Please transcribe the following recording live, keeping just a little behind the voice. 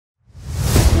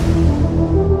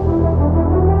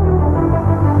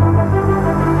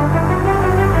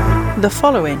The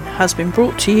following has been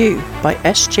brought to you by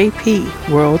SJP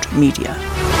World Media.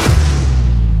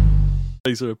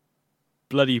 These are a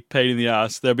bloody pain in the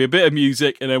ass. There'll be a bit of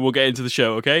music and then we'll get into the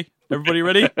show, okay? Everybody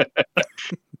ready?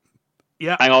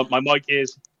 Yeah. Hang on, my mic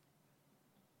is...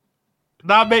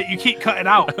 Nah, mate, you keep cutting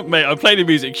out. Mate, I'm playing the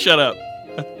music. Shut up.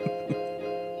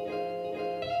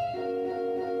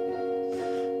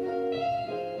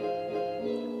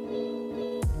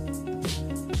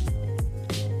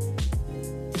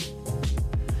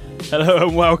 Hello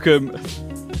and welcome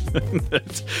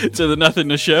to the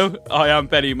Nothingness Show. I am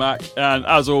Benny Mac, and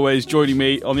as always, joining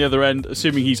me on the other end,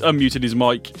 assuming he's unmuted his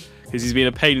mic, because he's been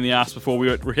a pain in the ass before we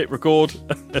hit record,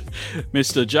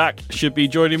 Mr. Jack should be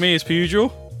joining me as per usual.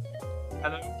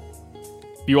 Hello.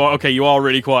 You are okay. You are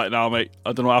really quiet now, mate.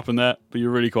 I don't know what happened there, but you're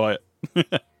really quiet.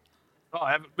 Oh,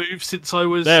 I haven't moved since I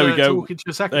was there we go. talking to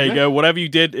you a second There you ago. go. Whatever you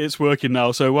did, it's working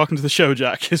now. So welcome to the show,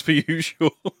 Jack, as per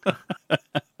usual.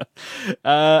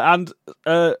 I don't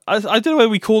know whether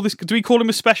we call this. Do we call him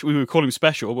a special? We would call him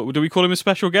special, but do we call him a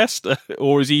special guest,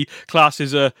 or is he classed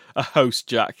as a host,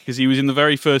 Jack? Because he was in the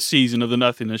very first season of the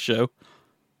Nothingness Show.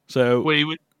 So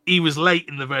Well, he was late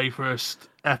in the very first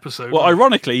episode. well,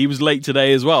 ironically, he was late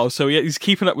today as well. So he's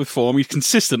keeping up with form. He's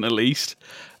consistent at least.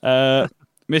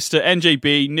 Mr.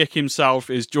 NJB, Nick himself,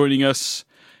 is joining us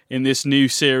in this new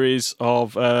series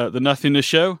of the Nothingness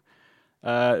Show.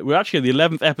 We're actually at the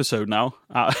 11th episode now,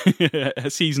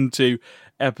 season 2,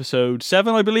 episode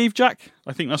 7, I believe, Jack.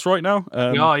 I think that's right now.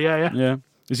 We are, yeah.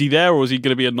 Is he there, or is he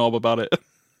going to be a knob about it?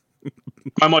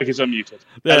 My mic is unmuted.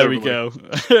 There Hello, we everyone.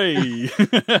 go.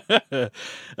 Hey.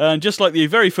 And just like the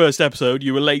very first episode,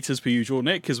 you were late as per usual,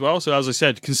 Nick, as well. So as I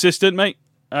said, consistent, mate.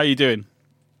 How you doing?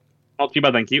 Not too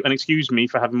bad, thank you. And excuse me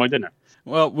for having my dinner.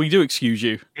 Well, we do excuse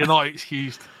you. You're not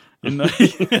excused.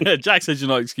 Jack says you're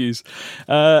not excused.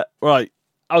 Right.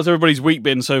 How's everybody's week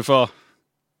been so far?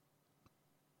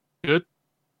 Good.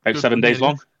 About Good 7 for days me.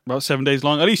 long. About 7 days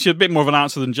long. At least you're a bit more of an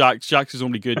answer than Jack's. Jack's is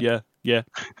normally good, yeah. Yeah.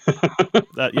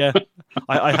 Yeah.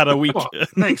 I had a week. What?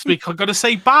 Next week I'm going to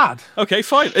say bad. Okay,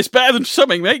 fine. It's better than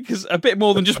something, mate, because a bit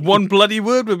more than just one bloody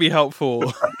word would be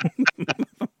helpful.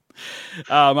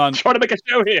 Ah, man. Trying to make a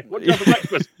show here. What did you have for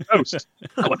breakfast? Toast.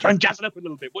 Come on, try and jazz it up a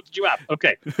little bit. What did you have?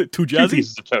 Okay. Too 2 jazzy.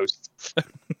 pieces of toast.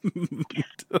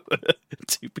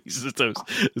 2 pieces of toast.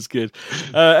 That's good.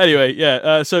 Anyway,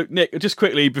 yeah. So, Nick, just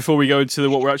quickly before we go into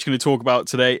what we're actually going to talk about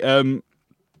today,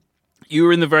 you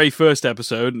were in the very first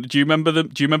episode. Do you remember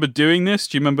Do you remember doing this?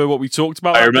 Do you remember what we talked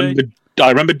about? I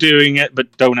remember doing it,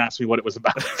 but don't ask me what it was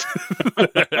about.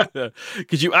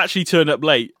 Because you actually turned up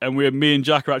late, and me and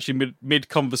Jack are actually mid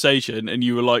conversation, and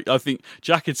you were like, I think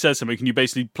Jack had said something, and you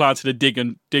basically planted a dig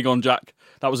on Jack.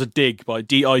 That was a dig by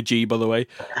DIG, by the way.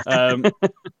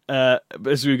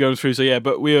 As we were going through, so yeah,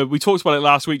 but we talked about it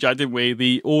last week, Jack, didn't we?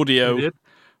 The audio,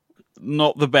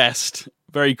 not the best,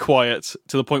 very quiet,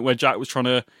 to the point where Jack was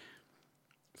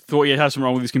thought he had something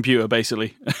wrong with his computer,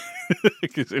 basically.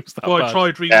 Because it was that bad. I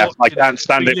tried rewatching. Yeah, I can't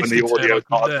stand it when the audio is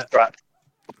not on the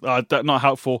track. Not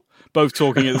helpful. Both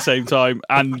talking at the same time,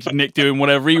 and Nick doing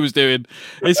whatever he was doing.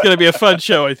 It's going to be a fun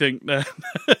show, I think.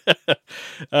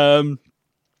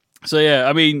 So yeah,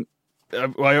 I mean,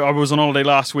 I was on holiday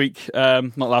last week.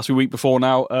 Not last week, week before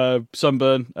now.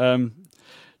 Sunburn.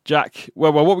 Jack,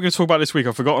 well, what we're going to talk about this week,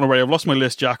 I've forgotten already. I've lost my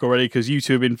list, Jack, already, because you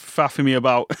two have been faffing me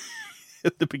about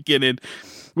at the beginning.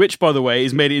 Which, by the way,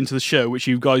 has made it into the show, which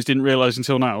you guys didn't realise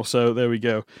until now. So there we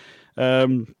go.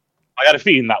 I had a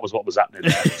feeling that was what was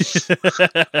happening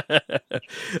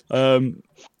there.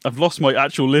 I've lost my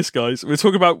actual list, guys. We're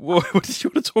talking about what did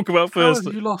you want to talk about first? How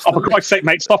have you lost Oh, for Christ's sake,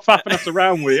 mate, stop faffing us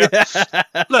around with you.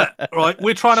 Look, right,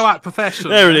 we're trying to act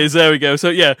professional. There it is. There we go. So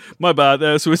yeah, my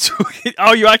bad. So we're talking.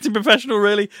 Oh, you acting professional,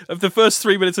 really? Of the first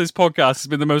 3 minutes of this podcast, has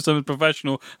been the most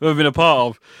unprofessional I've ever been a part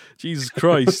of. Jesus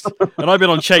Christ! And I've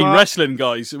been on chain wrestling,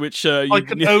 guys. Which I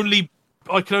can only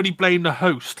blame the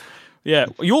host. Yeah,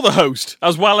 you're the host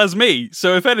as well as me.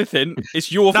 So if anything,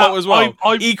 it's your fault as well.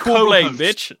 I'm Equal blame,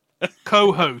 bitch.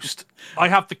 Co-host. I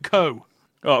have the co.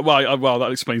 Oh, well,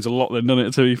 that explains a lot then, doesn't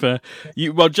it, to be fair?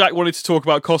 Jack wanted to talk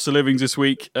about cost of livings this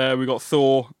week. We got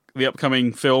Thor, the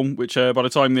upcoming film, which by the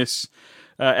time this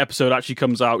episode actually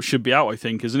comes out, should be out, I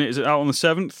think, isn't it? Is it out on the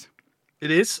 7th? It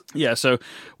is. Yeah, so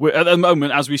we're, at the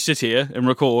moment, as we sit here and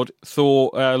record, Thor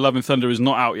Love and Thunder is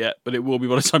not out yet, but it will be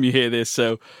by the time you hear this.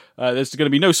 So there's going to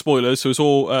be no spoilers, so it's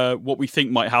all what we think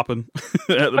might happen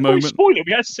at the moment. Spoiler,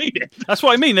 we haven't seen it. That's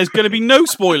what I mean. There's going to be no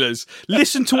spoilers.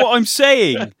 Listen to what I'm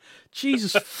saying.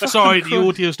 Jesus. Sorry, the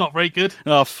audio's not very good.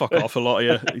 Oh, fuck off a lot of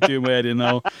you. You're doing my head in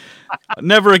now.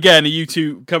 Never again are you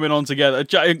two coming on together.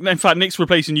 In fact, Nick's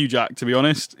replacing you, Jack, to be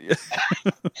honest.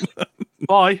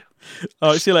 Bye.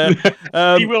 All right, see you later.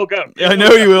 He will go. I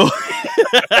know you will.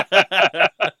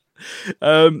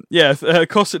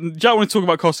 Jack wanted to talk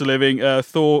about cost of living,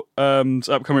 Thor's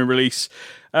upcoming release,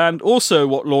 and also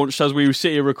what launched as we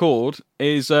sit here record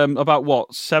is about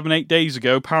 7-8 days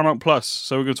ago, Paramount Plus.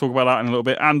 So we're going to talk about that in a little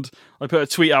bit. And I put a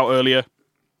tweet out earlier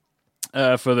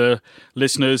for the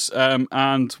listeners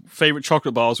and favourite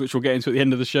chocolate bars, which we'll get into at the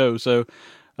end of the show. So,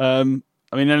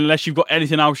 unless you've got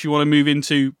anything else you want to move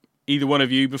into, either one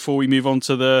of you, before we move on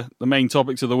to the main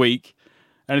topics of the week.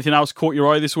 Anything else caught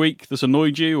your eye this week that's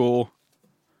annoyed you, or?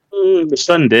 The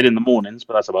sun did in the mornings,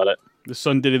 but that's about it. The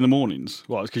sun did in the mornings?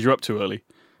 Well, it's because you're up too early.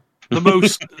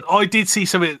 I did see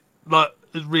something that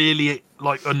really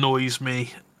annoys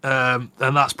me, and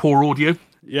that's poor audio.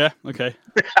 Yeah, okay.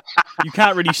 You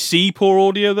can't really see poor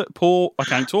audio. I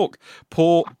can't talk.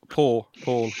 Poor. I'm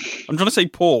trying to say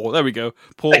poor. There we go.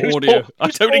 Poor audio. I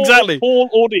don't exactly. Poor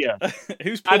audio.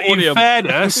 Who's poor And audio? in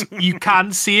fairness, you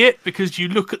can see it because you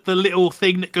look at the little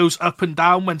thing that goes up and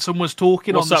down when someone's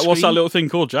talking on the screen. What's that little thing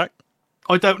called, Jack?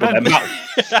 I don't know.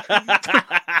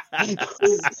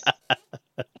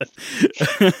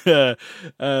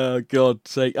 God's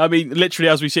sake. I mean, literally,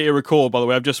 as we sit here record, by the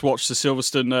way, I've just watched the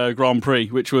Silverstone Grand Prix,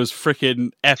 which was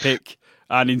freaking epic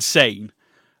and insane.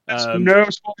 No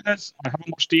spoilers. I haven't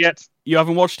watched it yet. You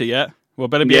haven't watched it yet? Well,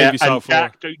 better behave yourself.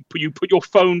 Jack, you put your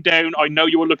phone down. I know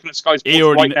you were looking at Sky Sports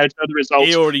right now to know the results.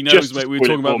 He already knows, mate. We were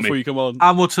talking about it before you come on.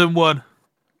 Hamilton won.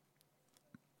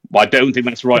 Well, I don't think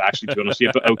that's right, actually, to be honest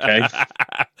with you, but okay.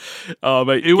 Oh,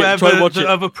 mate. Whoever try to watch the it.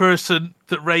 other person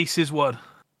that races won.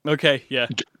 Okay, yeah.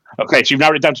 Okay, so you've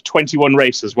narrowed it down to 21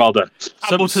 races. Well done.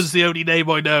 Hamilton's the only name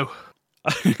I know.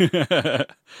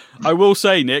 I will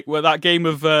say, Nick, that game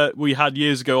of we had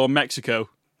years ago on Mexico,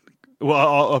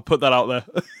 well, I'll put that out there.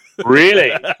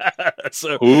 Really?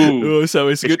 So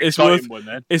it's good. It's worth. One,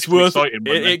 then. It's worth. One,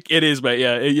 it is, mate.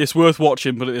 Yeah, it's worth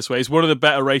watching. Put it this way, it's one of the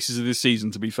better races of this season,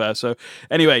 to be fair. So,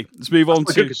 anyway, let's move on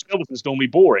to. Because Silverstone's normally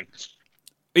boring.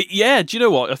 Yeah, do you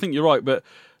know what? I think you're right, but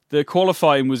the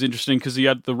qualifying was interesting because you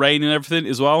had the rain and everything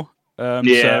as well.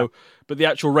 So, but the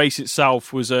actual race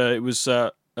itself was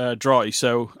dry,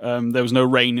 so there was no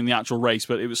rain in the actual race,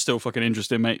 but it was still fucking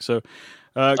interesting, mate. So.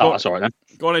 That's all right then.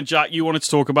 Go on in, Jack. You wanted to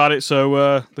talk about it.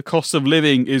 So the cost of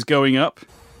living is going up.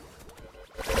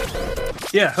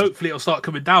 Yeah, hopefully it'll start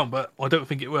coming down, but I don't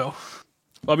think it will.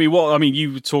 I mean,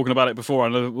 you were talking about it before. I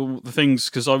know the things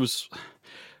because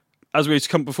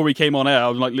before we came on air, I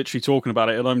was literally talking about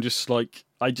it, and I'm just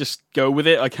I just go with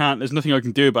it. I can't. There's nothing I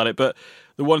can do about it. But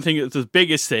the one thing that's the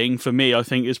biggest thing for me, I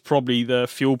think, is probably the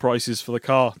fuel prices for the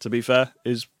car. To be fair,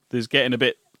 is getting a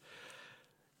bit.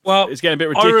 Well, it's getting a bit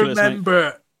ridiculous. I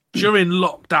remember during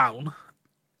lockdown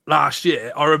last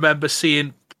year, I remember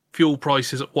seeing fuel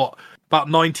prices at about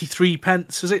 93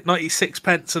 pence, is it? 96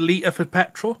 pence a litre for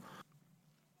petrol?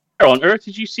 Where on earth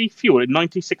did you see fuel at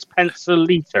 96 pence a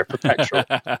litre for petrol?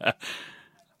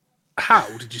 How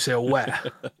did you say, or where?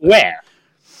 Where?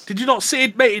 Did you not see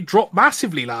it, mate? It dropped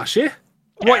massively last year.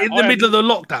 Right in the middle of the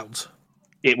lockdowns.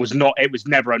 It was not. It was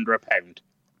never under £1.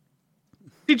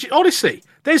 Did you honestly?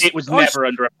 It was never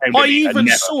under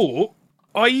 £1.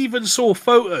 I even saw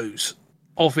photos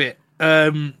of it.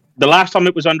 The last time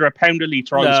it was under £1 a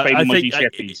litre, I was paying money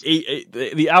shifties.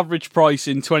 The average price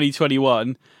in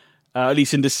 2021, at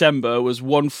least in December, was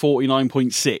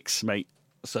 149.6, mate.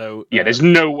 So there's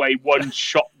no way one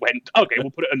shot went. Okay, we'll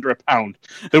put it under £1.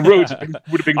 The roads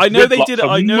would have been. I know they did it.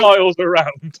 Miles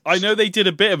around. I know they did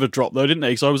a bit of a drop though, didn't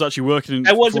they? So I was actually working.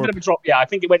 There was a bit of a drop. Yeah, I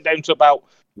think it went down to about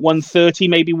 130,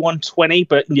 maybe 120.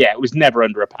 But yeah, it was never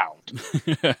under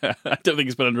 £1. I don't think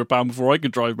it's been under £1 before I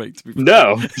could drive, mate. To be fair.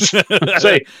 No.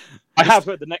 So, I have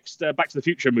heard the next Back to the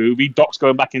Future movie. Doc's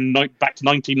going back to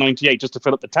 1998 just to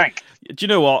fill up the tank. Do you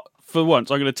know what? For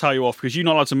once, I'm going to tell you off because you're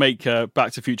not allowed to make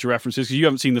Back to the Future references because you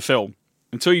haven't seen the film.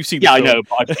 Until you've seen the film. Yeah, I know,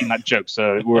 but I've seen that joke,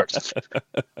 so it works.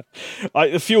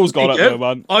 The fuel's gone up, though,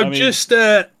 man. I've just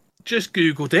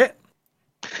Googled it.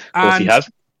 Of course he has.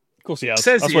 Of course he has.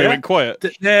 Says That's why he went quiet.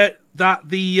 That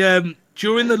the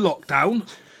during the lockdown,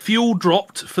 fuel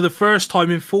dropped for the first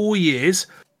time in 4 years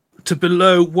to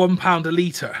below £1 a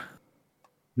litre.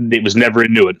 It was never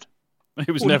in Newham.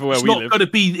 It was never where we live.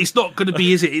 It's not going to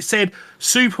be, is it? It said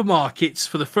supermarkets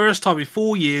for the first time in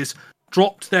 4 years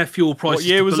dropped their fuel prices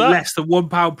to less than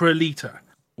 £1 per litre.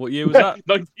 What year was that?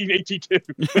 1982.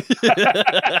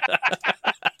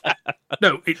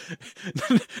 No,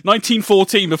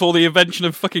 1914 before the invention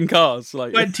of fucking cars.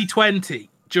 2020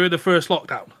 during the first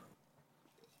lockdown.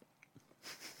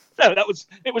 No,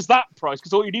 it was that price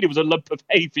because all you needed was a lump of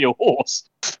hay for your horse.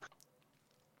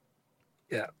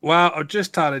 Yeah, well, I'm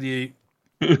just telling you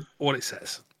what it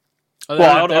says.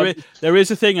 There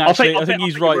is a thing, actually. I think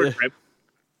he's right.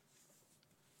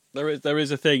 There. There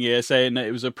is a thing here saying that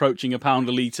it was approaching £1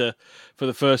 a litre for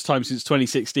the first time since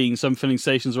 2016. Some filling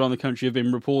stations around the country have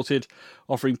been reported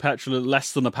offering petrol at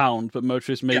less than £1, but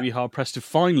motorists may be hard pressed to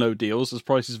find low deals as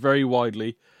prices vary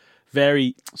widely.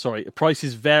 There was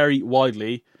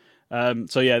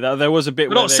a bit.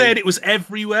 We're not saying it was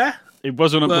everywhere. It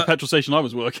wasn't at the petrol station I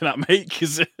was working at, mate,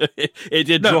 because it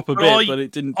did drop a bit, but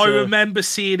it didn't. I remember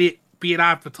seeing it being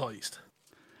advertised.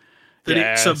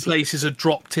 Some places had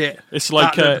dropped it. It's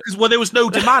like because there was no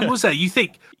demand, was there? You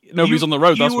think nobody's on the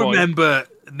road? That's why. You remember,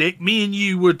 Nick? Me and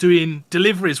you were doing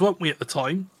deliveries, weren't we, at the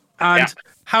time? And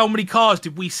how many cars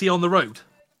did we see on the road?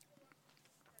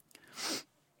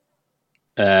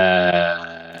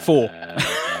 4.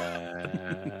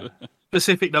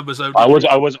 Specific numbers only. I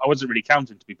wasn't really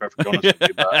counting, to be perfectly honest with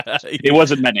you, but it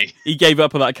wasn't many. He gave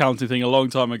up on that counting thing a long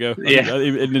time ago. Yeah,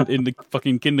 in the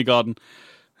fucking kindergarten.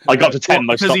 I got to 10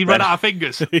 because he ran out of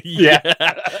fingers.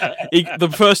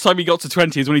 The first time he got to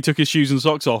 20 is when he took his shoes and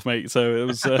socks off, mate. So it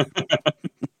was.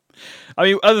 I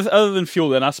mean, other than fuel,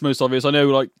 then that's most obvious. I know,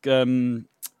 like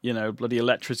bloody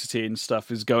electricity and stuff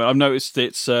is going. I've noticed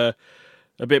it's a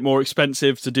bit more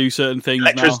expensive to do certain things.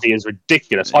 Electricity is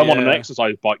ridiculous. I'm on an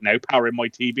exercise bike now, powering my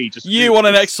TV. You on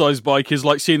an exercise bike is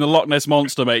like seeing the Loch Ness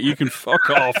Monster, mate. You can fuck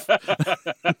off.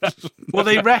 Well,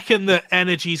 they reckon that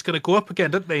energy's going to go up again,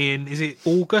 don't they? Is it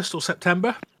August or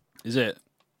September? Is it?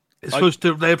 They're supposed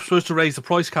to raise the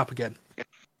price cap again.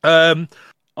 Aren't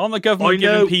the government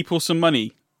giving people some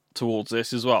money towards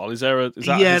this as well? Is that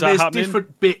there's happening?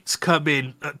 Different bits come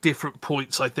in at different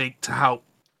points, I think, to help.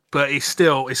 But it's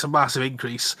a massive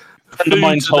increase. A friend of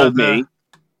mine told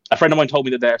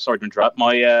me that their sorry to interrupt.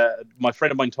 My friend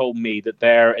of mine told me that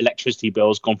their electricity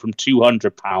bill's gone from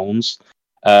 £200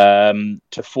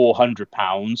 to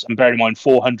 £400, and bear in mind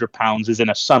 £400 is in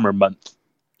a summer month,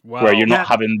 where you're not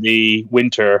having the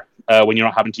winter when you're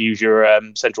not having to use your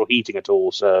central heating at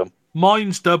all. So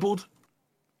mine's doubled.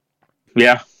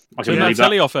 Yeah, I can believe that.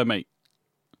 Telly off there, mate.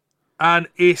 And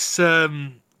it's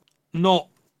not.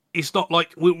 It's not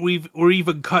like we're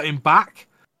even cutting back,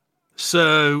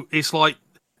 so it's like,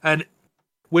 and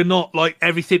we're not like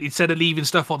everything. Instead of leaving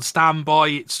stuff on standby,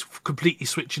 it's completely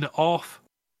switching it off,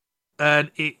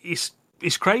 and it's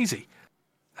crazy.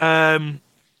 But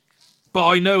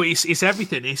I know it's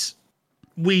everything.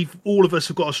 All of us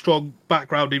have got a strong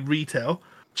background in retail,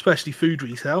 especially food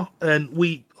retail, and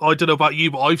I don't know about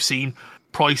you, but I've seen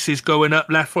prices going up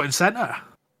left, right, and centre.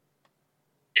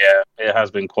 Yeah, it has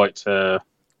been quite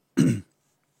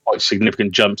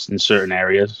significant jumps in certain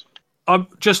areas. I'm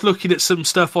just looking at some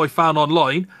stuff I found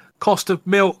online. Cost of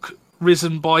milk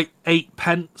risen by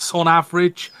 8p on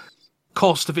average.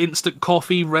 Cost of instant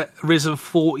coffee risen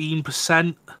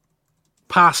 14%.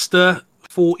 Pasta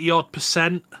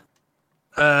 40-odd%.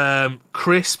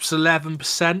 Crisps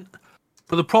 11%.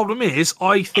 But the problem is,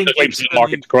 I think it's the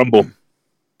market to crumble.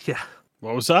 Yeah.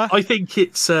 What was that? I think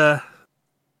it's. What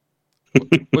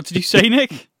did you say,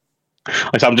 Nick?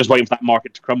 I'm just waiting for that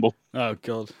market to crumble. Oh,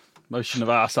 God. Motion of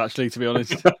ass, actually, to be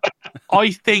honest. I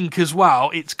think, as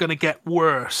well, it's going to get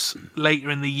worse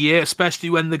later in the year, especially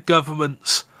when the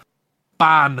government's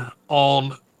ban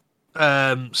on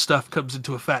stuff comes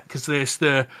into effect, because there's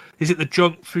the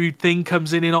junk food thing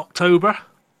comes in October?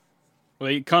 Well,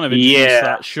 they kind of introduced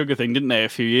that sugar thing, didn't they, a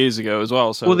few years ago as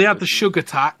well? So, well, they had the sugar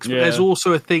tax, but there's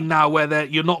also a thing now where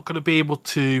you're not going to be able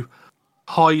to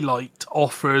highlight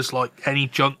offers like any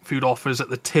junk food offers at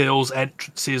the tills,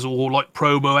 entrances, or like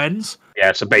promo ends.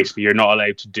 Yeah, so basically you're not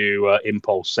allowed to do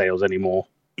impulse sales anymore.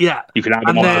 Yeah. You can have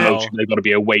them on promotion, they've got to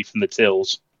be away from the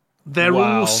tills. They're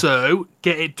also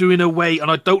doing away, and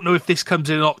I don't know if this comes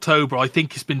in October, I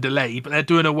think it's been delayed, but they're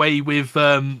doing away with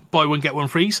buy one, get one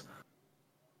frees.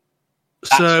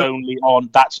 That's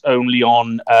only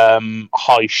on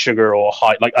high sugar or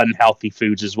high, like, unhealthy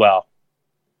foods as well.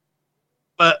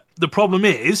 But the problem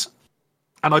is,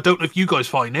 and I don't know if you guys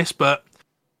find this, but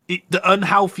the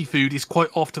unhealthy food is quite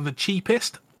often the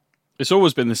cheapest. It's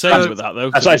always been the same with that, though.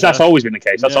 That's always been the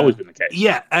case. That's always been the case.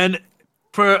 Yeah, and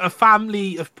for a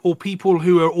family or people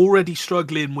who are already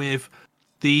struggling with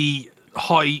the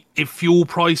high fuel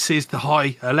prices, the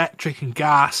high electric and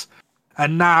gas,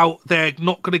 and now they're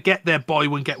not going to get their buy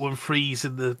one, get one frees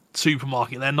in the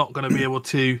supermarket. They're not going to be able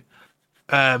to...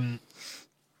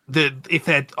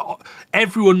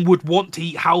 everyone would want to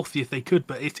eat healthy if they could,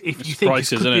 but if you think it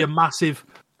could be a massive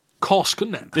cost,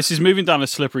 couldn't it? This is moving down a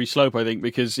slippery slope, I think,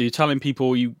 because you're telling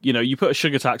people you put a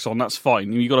sugar tax on, that's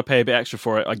fine. You got to pay a bit extra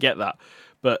for it. I get that,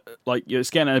 but like it's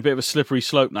getting a bit of a slippery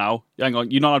slope now. Hang on,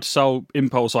 you're not allowed to sell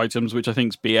impulse items, which I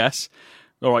think is BS.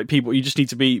 All right, people, you just need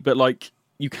to be, but like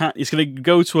you can't. It's going to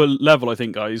go to a level, I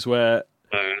think, guys, where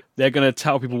they're going to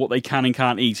tell people what they can and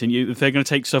can't eat, and if they're going to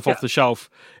take stuff off the shelf,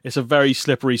 it's a very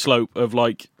slippery slope of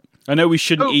like. I know we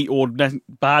shouldn't eat all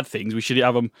bad things. We should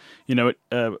have them,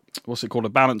 what's it called, a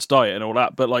balanced diet and all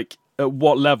that. But like, at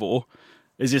what level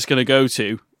is this going to go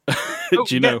to? Don't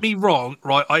get me wrong,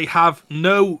 right? I have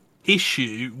no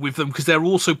issue with them because they're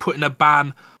also putting a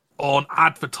ban on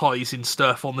advertising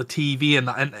stuff on the TV and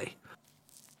that, aren't they?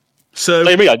 So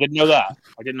I didn't know that.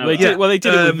 I didn't know.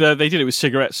 They did it with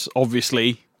cigarettes,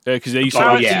 obviously, because they used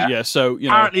to. So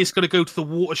apparently, it's going to go to the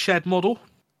watershed model.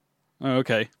 Oh,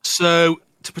 okay. So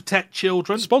to protect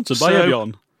children, sponsored by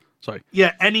Evian. Sorry.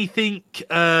 Yeah, anything.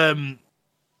 But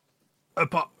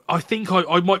I think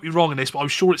I might be wrong in this, but I'm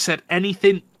sure it said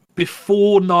anything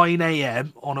before 9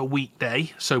 a.m. on a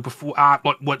weekday. So before,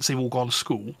 like once they've all gone to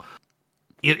school,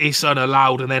 it's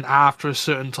unallowed, and then after a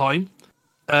certain time.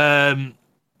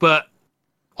 But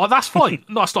that's fine.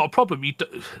 No, that's not a problem.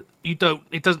 You don't.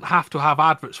 It doesn't have to have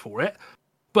adverts for it.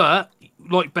 But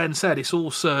like Ben said, it's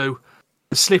also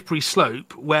a slippery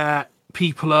slope where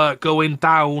people are going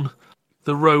down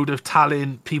the road of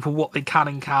telling people what they can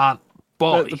and can't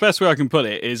buy. The best way I can put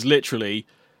it is literally,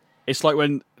 it's like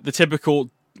when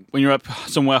you're up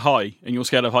somewhere high and you're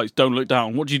scared of heights, don't look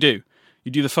down. What do?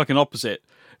 You do the fucking opposite.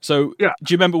 So, do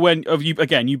you remember when,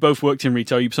 you both worked in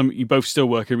retail, you both still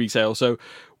work in retail, so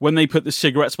when they put the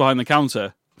cigarettes behind the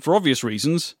counter, for obvious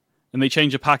reasons, and they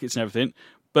change the packets and everything,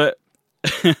 but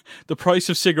the price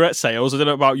of cigarette sales, I don't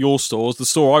know about your stores, the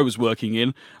store I was working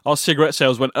in, our cigarette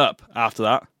sales went up after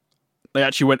that. They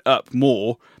actually went up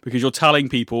more, because you're telling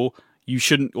people you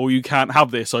shouldn't, or you can't have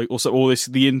this, or this,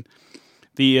 they're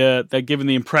giving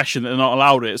the impression that they're not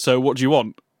allowed it, so what do you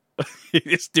want?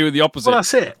 It's doing the opposite. Well,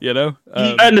 that's it.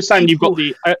 I understand you've got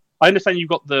the. I understand you've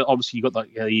got the. Obviously, you've got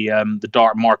like the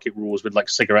dark market rules with like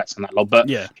cigarettes and that lot. But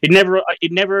I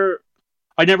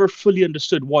never fully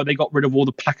understood why they got rid of all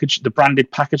the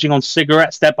branded packaging on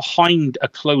cigarettes. They're behind a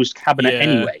closed cabinet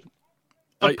anyway.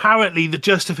 Apparently, the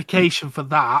justification for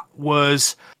that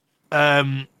was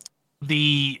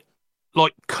the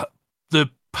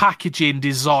packaging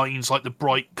designs, like the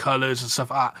bright colours and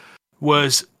stuff like that,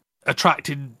 was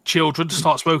attracting children to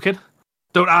start smoking.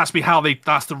 Don't ask me how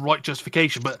that's the right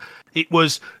justification, but it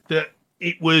was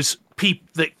people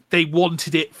that they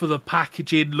wanted it for the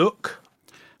packaging look.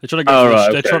 They're trying to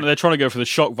go. They're trying to go for the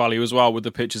shock value as well with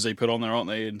the pictures they put on there, aren't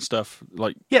they, and stuff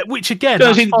like. Yeah, which again,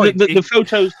 the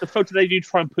photo they do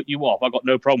try and put you off. I got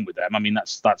no problem with them. I mean,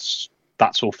 that's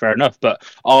all fair enough. But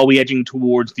are we edging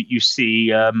towards that? You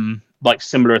see, like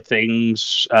similar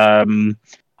things.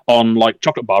 On like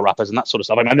chocolate bar wrappers and that sort of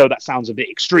stuff. I mean, I know that sounds a bit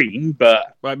extreme,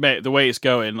 but right, mate, the way it's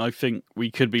going, I think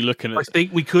we could be looking at. I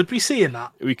think we could be seeing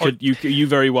that. We could. You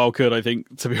very well could. I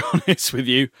think, to be honest with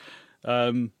you.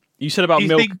 You said about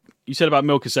milk. You said about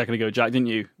milk a second ago, Jack, didn't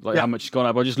you? Like how much it's gone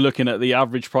up. I was just looking at the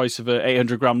average price of an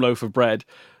 800-gram loaf of bread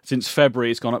since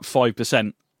February. It's gone up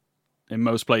 5% in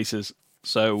most places.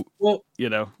 So,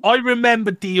 I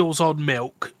remember deals on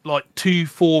milk, like 2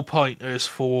 4-pointers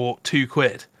for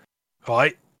 £2,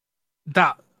 right?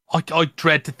 That I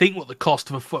dread to think what the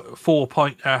cost of a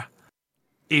 4-pointer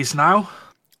is now.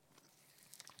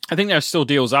 I think there's still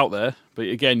deals out there, but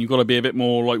again, you've got to be a bit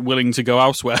more like willing to go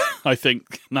elsewhere. I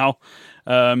think now,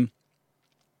 the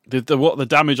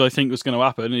damage I think was going to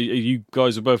happen. You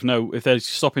guys will both know if they're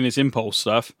stopping this impulse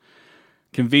stuff.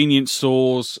 Convenience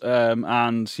stores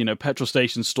and petrol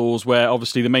station stores, where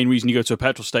obviously the main reason you go to a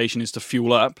petrol station is to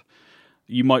fuel up.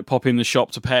 You might pop in the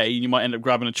shop to pay, and you might end up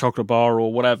grabbing a chocolate bar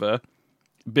or whatever.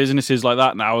 Businesses like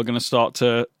that now are going to start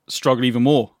to struggle even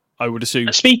more, I would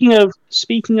assume. Speaking of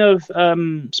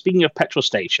petrol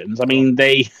stations, I mean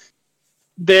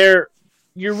you're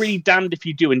really damned if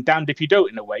you do and damned if you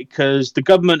don't in a way, because the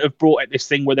government have brought out this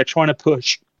thing where they're trying to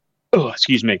push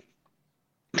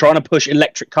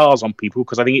electric cars on people,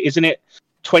 because I think isn't it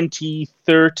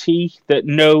 2030 that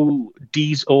no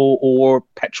diesel or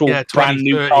petrol brand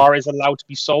new car is allowed to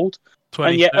be sold.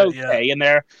 And yet, and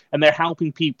they're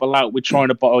helping people out with trying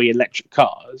to buy electric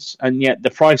cars, and yet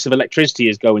the price of electricity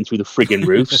is going through the friggin'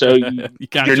 roof. So you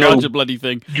can't charge a bloody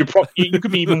thing. You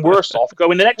could be even worse off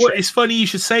going electric. Well, it's funny you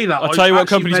should say that. I'll tell you what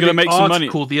company's going to make some money.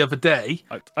 Called the other day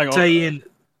saying.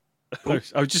 I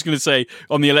was just going to say,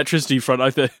 on the electricity front,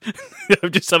 I've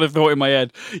just had a thought in my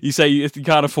head. You say if you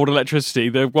can't afford electricity,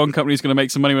 the one company who's going to make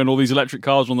some money when all these electric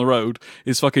cars are on the road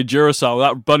is fucking Duracell.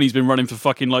 That bunny's been running for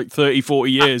fucking like 30,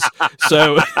 40 years.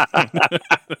 So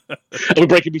we're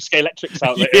breaking these electrics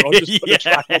out later. I'll just put the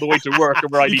track all the way to work.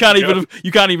 And where you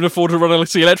can't even afford to run a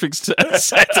electric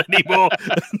set anymore.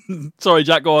 Sorry,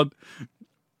 Jack, go on.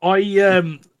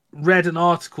 I read an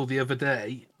article the other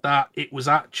day that it was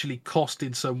actually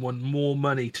costing someone more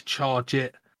money to charge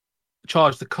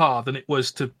the car than it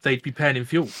was they'd be paying in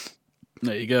fuel.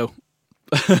 There you go.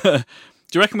 Do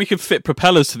you reckon we could fit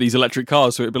propellers to these electric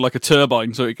cars so it'd be like a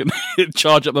turbine so it can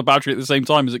charge up the battery at the same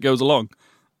time as it goes along?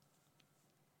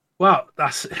 Well,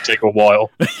 that's take a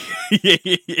while. Yeah.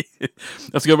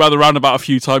 Have to go round the roundabout a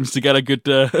few times to get a good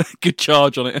good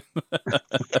charge on it.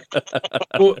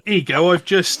 Well, here you go. I've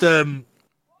just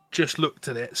looked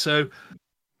at it. So,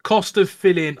 cost of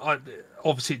filling,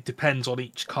 obviously it depends on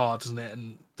each car, doesn't it?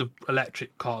 And the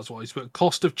electric cars wise, but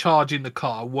cost of charging the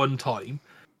car one time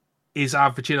is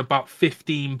averaging about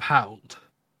 £15.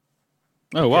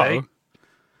 Oh wow!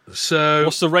 So,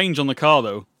 what's the range on the car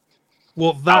though?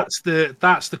 Well, that's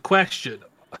the question.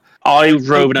 I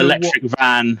drove an electric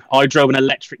van.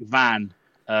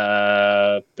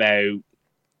 About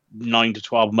 9 to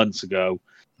 12 months ago,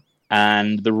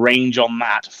 and the range on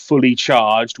that, fully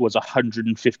charged, was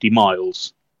 150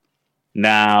 miles.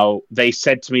 Now, they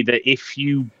said to me that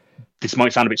this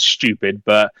might sound a bit stupid,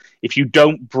 but if you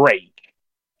don't brake,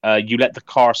 you let the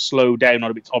car slow down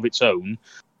of its own,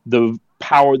 the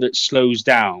power that slows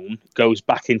down goes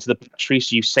back into the battery,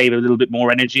 so you save a little bit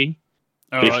more energy.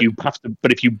 But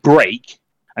if you brake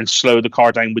and slow the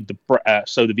car down with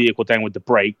slow the vehicle down with the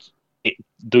brake,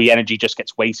 the energy just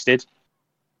gets wasted.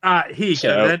 Here you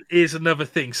go. Then here's another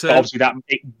thing. So obviously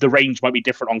the range might be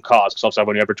different on cars because obviously I've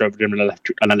only ever driven an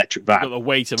electric van. You've got the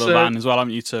weight of a van as well,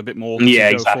 haven't you? To a bit more. Yeah,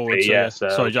 exactly. Yeah.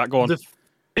 Sorry, Jack. Go on. The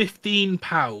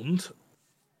 £15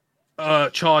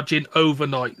 charging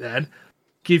overnight then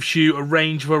gives you a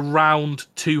range of around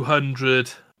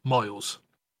 200 miles.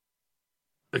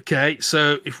 Okay,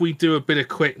 so if we do a bit of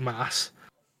quick maths,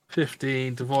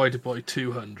 15 divided by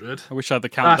 200. I wish I had the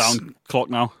countdown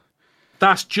clock now.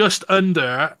 That's just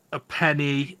under a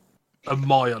penny a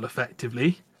mile,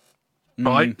 effectively.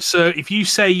 Right? So if you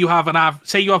say you have a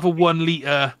 1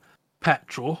 litre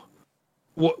petrol,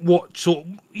 what sort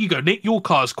you go, Nick, your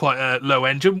car's quite a low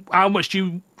engine. How much do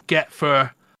you get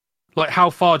for, like, how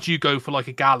far do you go for like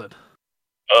a gallon?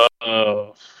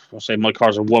 I'll say my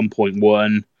car's a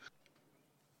 1.1.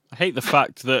 I hate the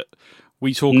fact that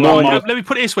we talk about... Let me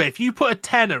put it this way. If you put a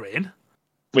tenner in,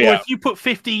 or if you put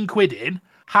 15 quid in,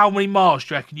 how many miles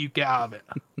do you reckon you get out of it?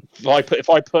 If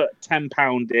I put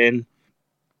 £10 in,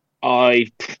 I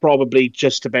probably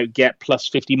just about get plus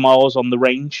 50 miles on the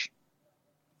range.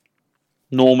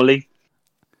 Normally.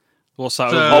 What's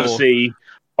that?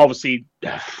 Obviously,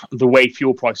 the way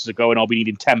fuel prices are going, I'll be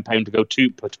needing £10 to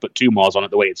put 2 miles on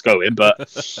it the way it's going. But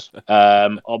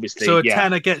obviously, so a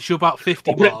tenner gets you about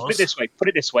 50 miles. Put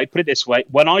it this way.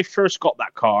 When I first got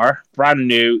that car, brand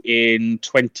new in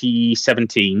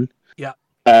 2017,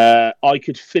 I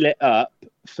could fill it up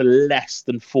for less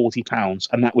than £40,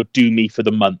 and that would do me for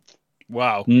the month.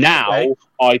 Wow. Now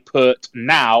I put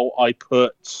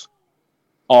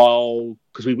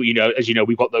because as you know,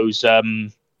 we've got those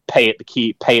pay at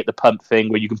the pump thing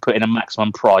where you can put in a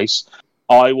maximum price.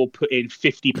 I will put in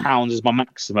 £50 as my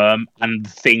maximum, and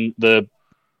the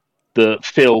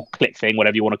fill click thing,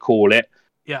 whatever you want to call it,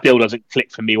 still doesn't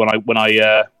click for me when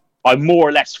I'm more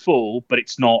or less full, but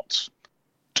it's not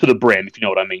to the brim, if you know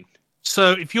what I mean.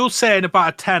 So if you're saying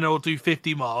about a tenner will do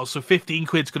 50 miles, so 15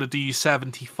 quid's going to do you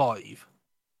 75.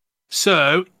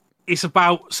 So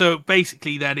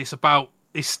basically then it's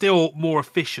still more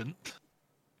efficient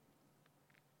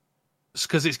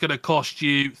because it's going to cost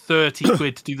you 30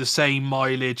 quid to do the same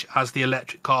mileage as the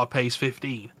electric car pays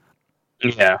 15.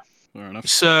 Yeah. Fair enough.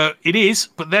 So it is,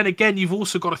 but then again, you've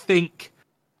also got to think,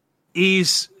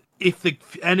 if the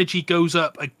energy goes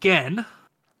up again,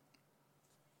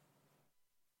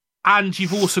 and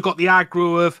you've also got the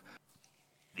aggro of,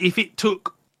 if it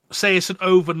took, say it's an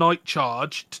overnight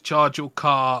charge to charge your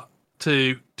car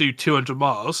to do 200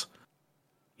 miles,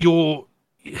 what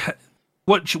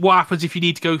happens if you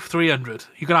need to go 300?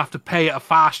 You're going to have to pay at a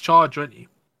fast charge, aren't you?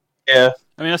 Yeah.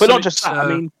 I mean, but not just that. I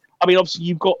mean, obviously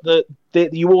you've got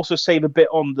you also save a bit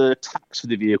on the tax for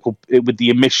the vehicle with the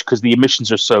emission, because the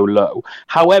emissions are so low.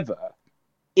 However,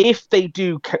 if they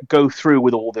do go through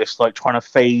with all this, like trying to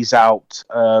phase out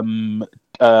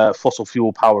fossil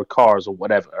fuel powered cars or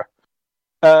whatever,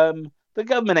 the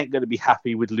government ain't going to be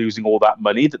happy with losing all that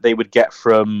money that they would get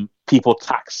from people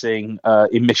taxing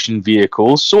emission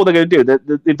vehicles. So what they're going to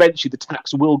do, eventually the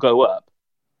tax will go up.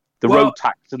 Road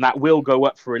tax, and that will go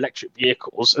up for electric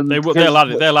vehicles. And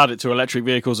they'll add it to electric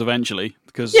vehicles eventually.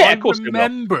 Because I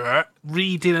remember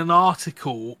reading an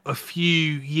article a few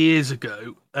years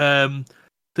ago that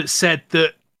said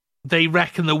that they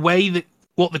reckon the way that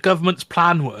what the government's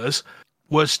plan was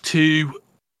to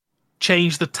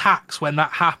change the tax when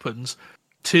that happens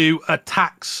to a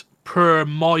tax per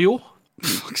mile. For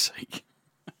fuck's sake.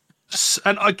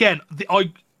 And again,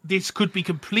 this could be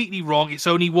completely wrong. It's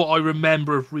only what I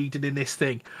remember of reading in this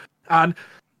thing. And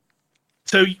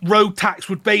so road tax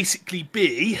would basically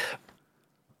be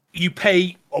you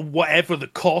pay whatever the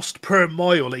cost per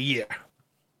mile a year.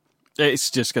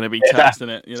 It's just going to be taxed, isn't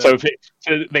it? You know? So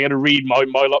they're going to read my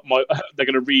they're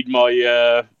going to read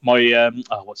my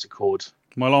what's it called?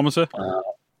 Mileometer?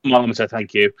 Mileometer,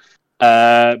 thank you.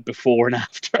 Before and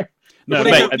after. No,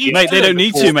 Well, mate, they don't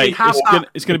need to, mate.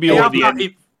 It's going to be all at the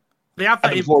end. They have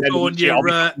that info on your...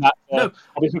 I'll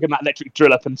be hooking that electric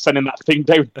drill up and sending that thing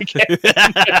down again.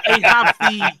 They have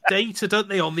the data, don't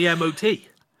they, on the MOT?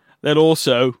 Then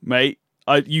also, mate,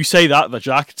 you say that,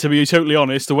 Jack, to be totally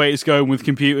honest, the way it's going with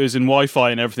computers and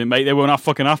Wi-Fi and everything, mate, they won't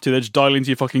fucking have to. They'll just dial into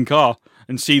your fucking car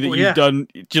and see that you've done...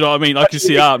 Do you know what I mean? I can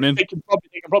see it happening. They can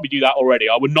probably do that already.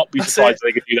 I would not be surprised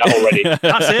if they could do that already.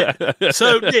 That's it.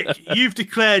 So, Nick, you've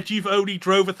declared you've only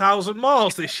drove 1,000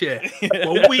 miles this year.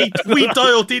 Well, we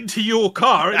dialed into your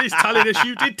car and it's telling us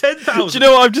you did 10,000. Do you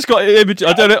know what? I've just got an image.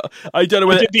 I don't know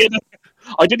whether...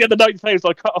 I did the other night phase.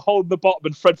 I cut a hole in the bottom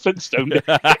and Fred Flintstone.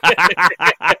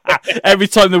 Every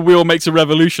time the wheel makes a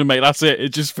revolution, mate, that's it. It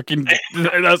just fucking...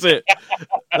 That's it.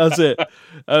 That's it.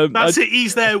 That's it.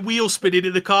 He's there wheel spinning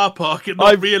in the car park and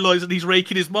not realising he's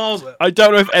raking his miles up. I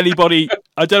don't know if anybody...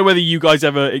 I don't know whether you guys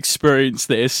ever experienced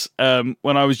this. When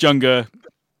I was younger,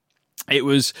 it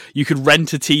was... You could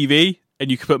rent a TV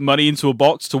and you could put money into a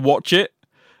box to watch it.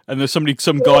 And there's some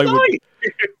guy would...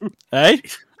 Hey?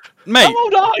 Mate, how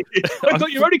old are you? I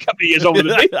thought you were only a couple of years older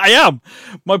than me. I am.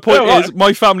 My point is,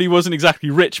 my family wasn't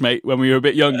exactly rich, mate, when we were a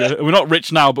bit younger. We're not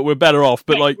rich now, but we're better off.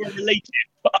 But like, we're related.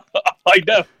 I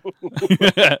know.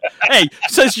 Hey,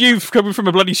 says you've coming from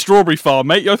a bloody strawberry farm,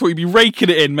 mate. I thought you'd be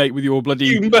raking it in, mate, with your bloody...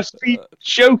 You must be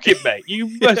joking, mate. You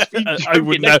must be joking. I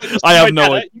would know. I have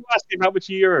no idea. You asked him how much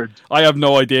he earned. I have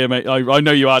no idea, mate. I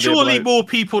know you had Surely it. more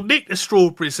people nick the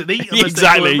strawberries and eat them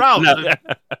exactly. as they go around.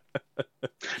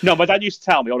 No, my dad used to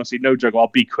tell me, honestly, no joke, I'll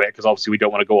be quick because obviously we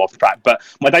don't want to go off track, but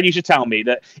my dad used to tell me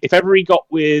that if ever he got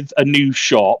with a new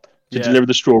shop to deliver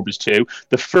the strawberries to,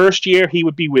 the first year he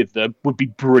would be with them would be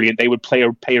brilliant. They would pay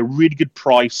a really good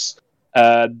price.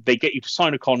 They get you to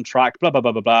sign a contract, blah, blah,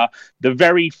 blah, blah, blah. The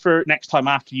very next time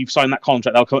after you've signed that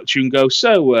contract, they'll come up to you and go,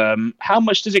 so how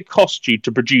much does it cost you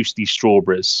to produce these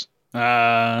strawberries?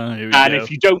 And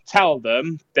if you don't tell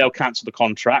them, they'll cancel the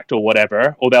contract or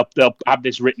whatever, or they'll have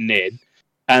this written in.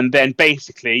 And then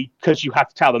basically, because you have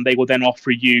to tell them, they will then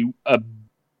offer you a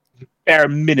bare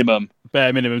minimum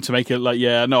to make it like,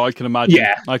 I can imagine.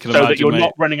 Yeah, I can so imagine, that you're mate.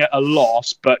 not running at a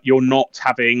loss, but you're not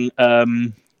having... I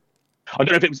don't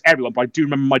know if it was everyone, but I do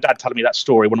remember my dad telling me that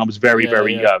story when I was very,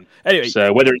 very young. Anyway,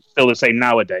 so whether it's still the same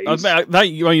nowadays...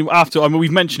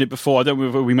 we've mentioned it before. I don't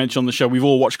know if we mentioned on the show, we've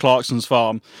all watched Clarkson's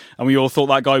Farm, and we all thought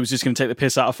that guy was just going to take the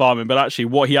piss out of farming, but actually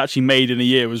what he actually made in a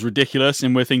year was ridiculous,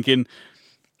 and we're thinking...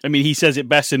 I mean, he says it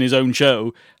best in his own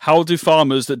show. How do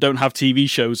farmers that don't have TV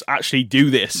shows actually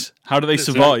do this? How do they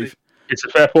survive? It's a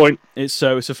fair point. It's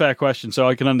a fair question. So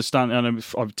I can understand. And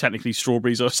technically,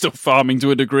 strawberries are still farming to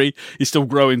a degree. You're still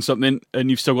growing something, and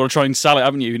you've still got to try and sell it,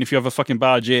 haven't you? And if you have a fucking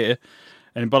bad year,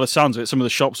 and by the sounds of it, some of the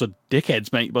shops are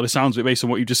dickheads, mate. By the sounds of it, based on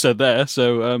what you just said there.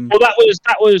 So, well, that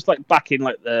was like back in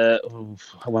like the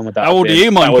when would that? How old are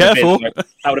you, man? Careful. That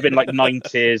would have been like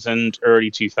 90s and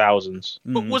early 2000s.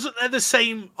 But wasn't there the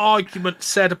same argument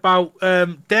said about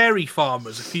dairy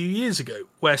farmers a few years ago,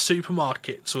 where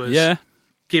supermarkets was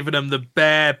giving them the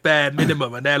bare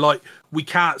minimum, and they're like, we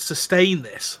can't sustain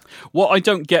this. What I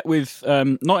don't get with,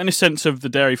 not in a sense of the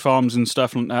dairy farms and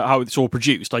stuff, and how it's all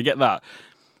produced, I get that.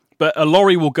 But a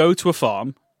lorry will go to a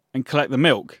farm and collect the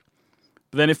milk.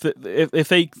 But then if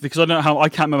they, because I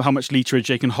can't remember how much literage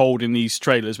they can hold in these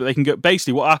trailers, but they can go,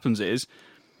 basically what happens is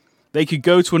they could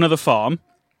go to another farm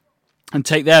and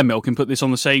take their milk and put this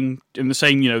on the same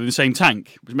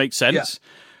tank, which makes sense. Yeah.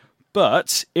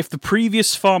 But if the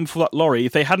previous farm for that lorry,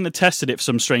 if they hadn't attested it for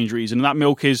some strange reason, and that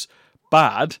milk is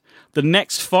bad, the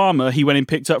next farmer he went and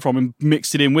picked up from and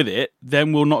mixed it in with it,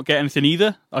 then will not get anything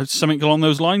either. Something along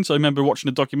those lines. I remember watching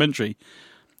a documentary,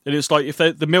 and it's like if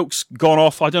the milk's gone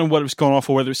off, I don't know whether it's gone off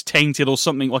or whether it's tainted or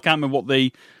something. I can't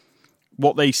remember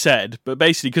what they said, but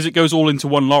basically because it goes all into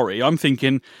one lorry, I'm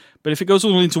thinking, but if it goes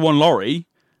all into one lorry,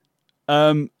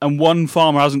 and one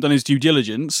farmer hasn't done his due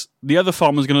diligence, the other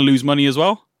farmer's going to lose money as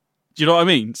well. Do you know what I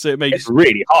mean? So it's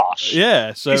really harsh.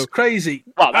 Yeah, so it's crazy.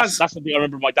 Well, that's something I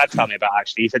remember my dad telling me about.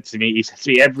 Actually, he said to me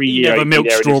every year, never milk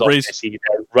strawberries,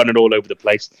 running all over the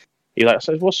place. He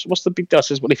says, "What's the big deal?" I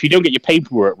says, "Well, if you don't get your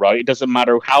paperwork right, it doesn't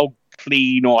matter how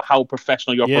clean or how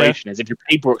professional your operation is. If your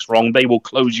paperwork's wrong, they will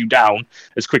close you down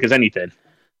as quick as anything."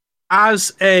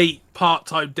 as a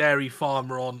part-time dairy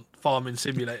farmer on Farming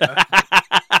Simulator.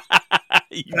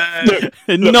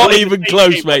 Not even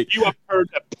close, mate. You have earned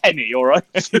a penny, all right?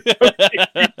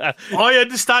 I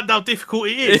understand how difficult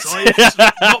it is. I have just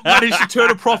not managed to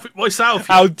turn a profit myself.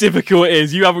 How difficult it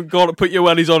is. You haven't got to put your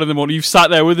wellies on in the morning. You've sat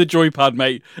there with a joypad,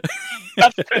 mate.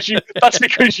 That's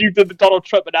because you did the Donald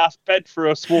Trump and asked Ben for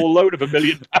a small loan of £1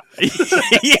 million.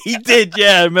 He did,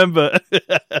 yeah, I remember.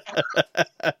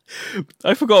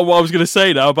 I forgot what I was going to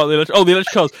say now about the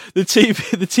electric cars. The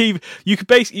TV. You could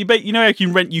basically, you know,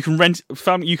 you can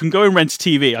go and rent a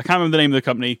TV. I can't remember the name of the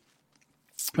company,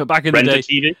 but back in the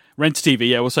day, rent a TV.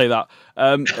 Yeah, we'll say that.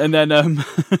 And then,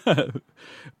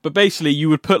 but basically, you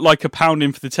would put like £1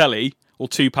 in for the telly. Or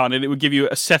 £2, and it would give you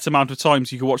a set amount of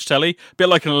times you could watch telly. A bit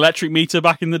like an electric meter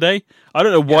back in the day. I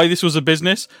don't know why this was a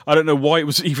business. I don't know why it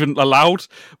was even allowed,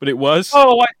 but it was.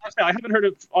 Oh, I haven't heard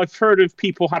of. I've heard of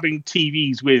people having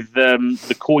TVs with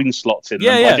the coin slots in them.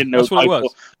 Yeah, I didn't know that's what it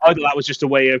was. I thought that was just a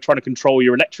way of trying to control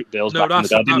your electric bills back in the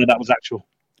day. I didn't know that was actual.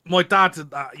 My dad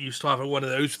used to have one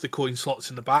of those with the coin slots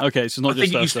in the back. Okay, so not I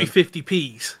think it used to be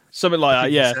 50p's. Something like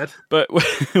that, yeah. But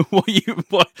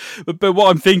what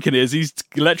I'm thinking is these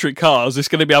electric cars, it's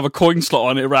going to have a coin slot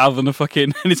on it rather than a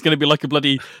fucking, and it's going to be like a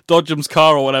bloody Dodgems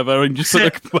car or whatever, and just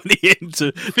put the money in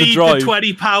to drive. Feed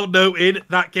the £20 note in,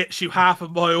 that gets you half a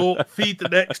mile. Feed the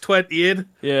next 20 in.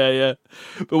 Yeah.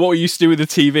 But what we used to do with the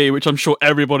TV, which I'm sure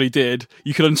everybody did,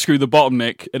 you could unscrew the bottom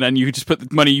nick, and then you could just put the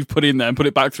money you've put in there and put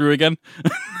it back through again.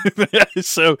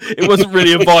 So it wasn't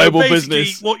really a viable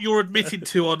business. What you're admitting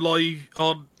to on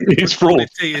it's fraud.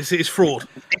 It's fraud.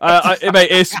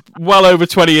 Mate, it's well over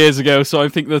 20 years ago, so I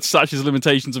think the statute of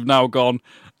limitations have now gone.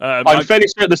 I'm fairly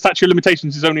certain the statute of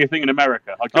limitations is only a thing in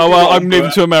America. I'm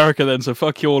moving to America then, so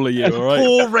fuck you all of you, all right?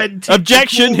 Poor rented,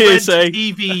 Objection, hearsay.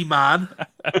 TV man,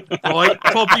 right?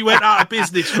 Probably went out of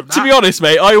business from that. To be honest,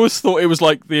 mate, I always thought it was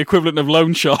like the equivalent of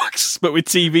loan sharks, but with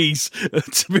TVs.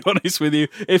 To be honest with you,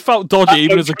 it felt dodgy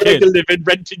even as a kid. Living,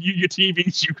 renting you your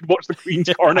TVs, so you could watch the Queen's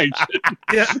coronation.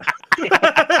 Yeah,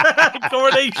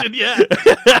 coronation. Yeah.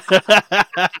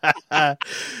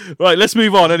 Right, let's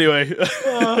move on anyway.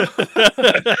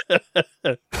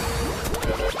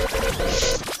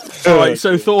 Alright,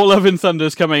 so Thor Love and Thunder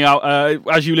is coming out.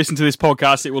 As you listen to this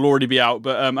podcast, it will already be out,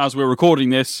 but as we're recording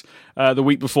this the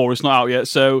week before, it's not out yet.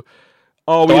 So,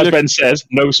 as Ben says,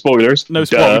 no spoilers. No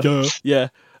spoilers. Yeah.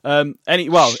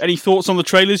 Any thoughts on the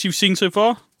trailers you've seen so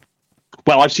far?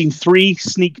 Well, I've seen 3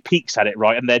 sneak peeks at it,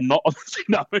 right, and they're not on the thing.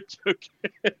 No, I'm joking.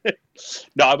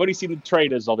 No, I've only seen the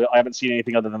trailers of it. I haven't seen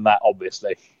anything other than that,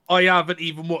 obviously. I haven't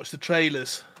even watched the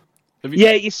trailers.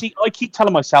 Yeah, you see, I keep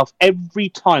telling myself every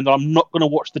time that I'm not going to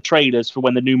watch the trailers for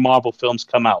when the new Marvel films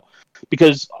come out.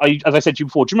 Because, as I said to you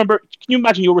before, can you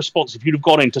imagine your response if you'd have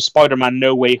gone into Spider-Man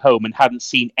No Way Home and hadn't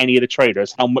seen any of the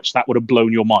trailers, how much that would have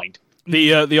blown your mind?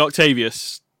 The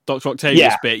Dr.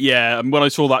 Octavius bit, yeah. And when I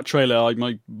saw that trailer,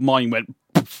 my mind went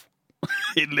poof.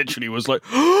 It literally was like,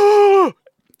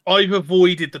 I've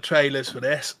avoided the trailers for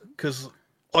this because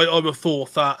I'm a Thor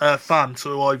fan,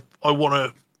 so I want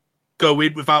to go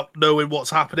in without knowing what's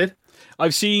happening. I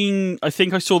think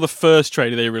I saw the first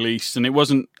trailer they released, and I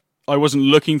wasn't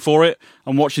looking for it.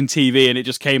 I'm watching TV, and it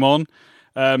just came on.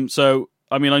 So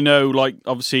I mean, I know, like,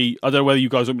 obviously, I don't know whether you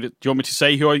guys do you want me to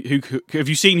say who have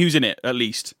you seen who's in it at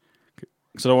least?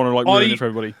 Because I don't want to ruin it for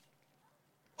everybody.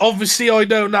 Obviously, I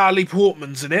know Natalie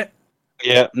Portman's in it.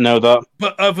 Yeah, know that.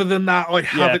 But other than that, I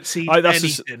haven't seen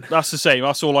anything. That's the same.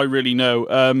 That's all I really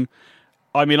know.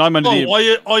 I mean, I'm under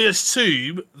I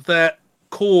assume that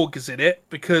Korg is in it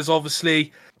because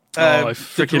obviously I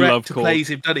freaking love Korg. Plays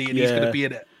him, doesn't he? And he's going to be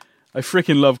in it. I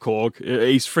freaking love Korg.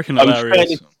 He's freaking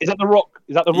hilarious. Is that the Rock?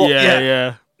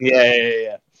 Yeah.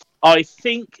 I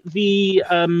think the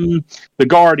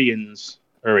Guardians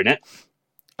are in it.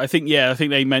 I think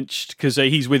they mentioned because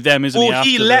he's with them, isn't he? Or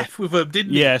he left with them,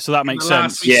 didn't he? Yeah, so that makes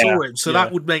sense. Saw him, so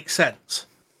that would make sense.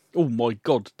 Oh my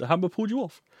god, the hammer pulled you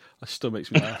off. That still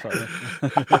makes me laugh. That's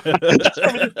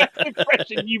the best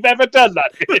impression you've ever done,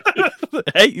 that.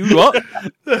 Hey, you what?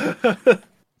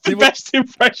 The best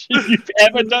impression you've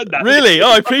ever done, that. Really?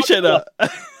 Oh, I appreciate that.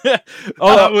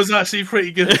 That was actually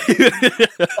pretty good.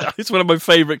 It's one of my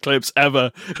favourite clips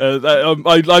ever.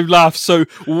 I laughed so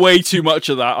way too much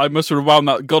at that. I must have rewound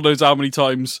that God knows how many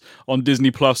times on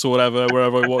Disney Plus or whatever,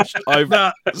 wherever I watched. I've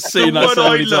seen that so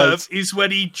many times. The one I love is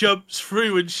when he jumps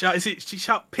through and shouts,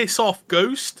 piss off,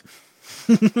 ghost?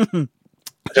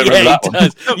 Yeah, he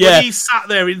does. When he's sat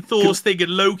there in Thor's thing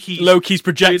and Loki's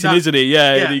projecting, isn't he?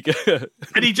 Yeah.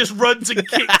 And he just runs and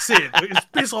kicks in. It's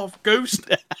piss off,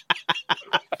 ghost.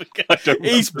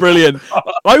 He's brilliant.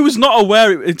 I was not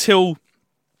aware until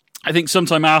I think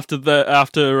sometime after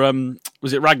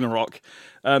was it Ragnarok?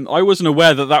 I wasn't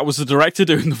aware that was the director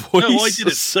doing the voice. No, I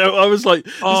didn't. So I was like,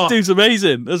 this dude's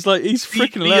amazing. It's like, he's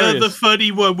freaking hilarious. The other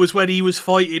funny one was when he was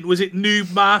fighting. Was it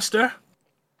Noob Master?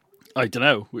 I don't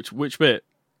know which bit.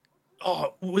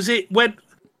 Oh, was it when?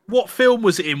 What film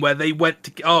was it in where they went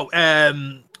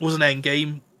to? Wasn't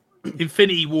Endgame,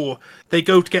 Infinity War. They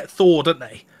go to get Thor, don't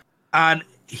they? And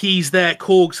he's there.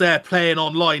 Korg's there playing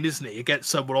online, isn't he, against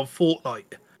someone on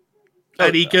Fortnite?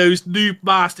 And he goes, Noob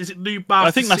Master. Is it Noob Master?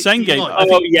 I think that's 69? Endgame.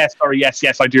 Oh, yes, sorry,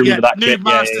 yes, I do remember that. Noob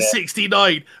Master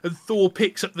 69, and Thor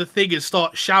picks up the thing and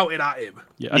starts shouting at him.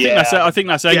 Yeah, I think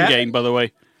that's Endgame, by the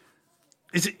way.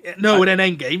 Is it? No, in an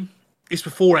Endgame. It's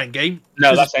before Endgame.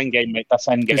 No, that's Endgame, mate. That's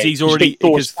Endgame. Because he's already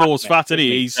Thor's fat, isn't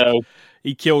he?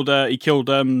 He killed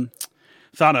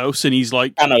Thanos, and he's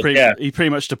like he's pretty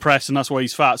much depressed, and that's why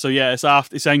he's fat. So yeah, it's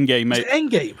Endgame, mate. Is it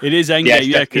Endgame? It is Endgame.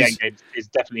 Yeah, it's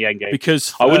definitely Endgame.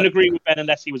 Because I wouldn't agree with Ben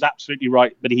unless he was absolutely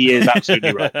right, but he is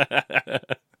absolutely right.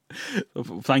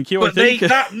 Thank you. But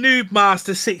that Noob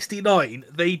Master 69,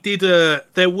 they did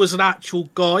there was an actual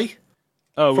guy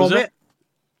from it.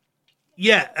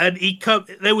 Yeah, and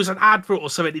there was an advert or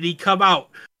something, and he come out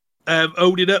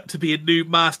owning up to be a Noob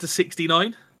Master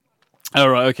 69. Oh,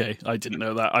 right, okay. I didn't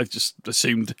know that. I just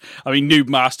assumed. I mean, Noob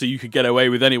Master you could get away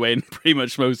with anyway in pretty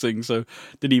much most things, so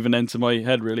didn't even enter my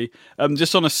head, really.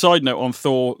 Just on a side note on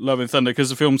Thor Love and Thunder,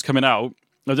 because the film's coming out,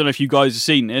 I don't know if you guys have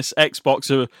seen this, Xbox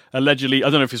are allegedly,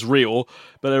 I don't know if it's real,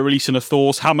 but they're releasing a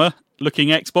Thor's hammer-looking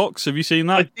Xbox. Have you seen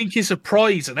that? I think it's a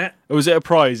prize, isn't it? Oh, is it a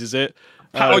prize, is it?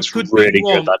 I could really be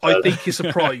wrong. I think it's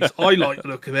a prize. I like the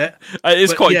look of it.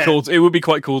 It's quite cool. It would be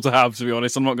quite cool to have, to be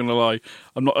honest. I'm not going to lie.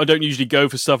 I don't usually go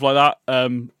for stuff like that,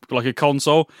 like a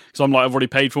console, because I'm like, I've already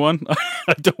paid for one.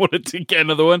 I don't want to get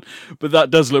another one. But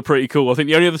that does look pretty cool. I think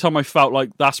the only other time I felt like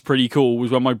that's pretty cool was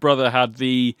when my brother had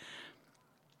when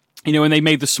they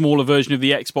made the smaller version of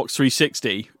the Xbox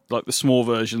 360, like the small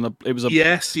version. It was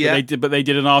yes, yeah. But they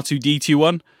did an R2D2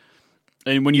 one.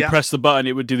 And when you press the button,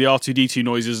 it would do the R2D2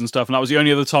 noises and stuff. And that was the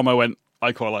only other time I went,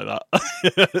 I quite like that.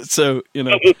 So,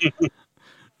 it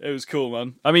was cool,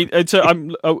 man. I mean,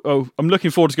 I'm looking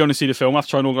forward to going to see the film. I have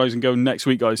to try and organise and go next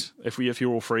week, guys, if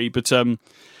you're all free. But thing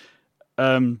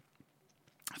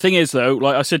is, though,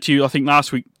 like I said to you, I think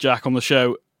last week, Jack, on the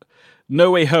show, No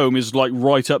Way Home is like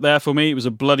right up there for me. It was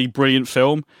a bloody brilliant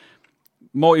film.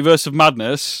 Multiverse of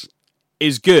Madness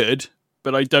is good,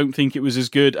 but I don't think it was as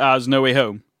good as No Way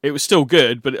Home. It was still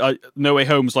good, but No Way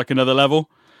Home's like another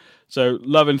level. So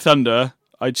Love and Thunder,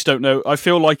 I just don't know. I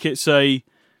feel like I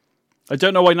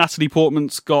don't know why Natalie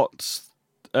Portman's got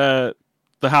the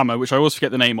hammer, which I always forget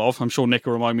the name of. I'm sure Nick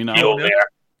will remind me now.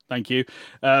 Thank you.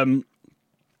 Are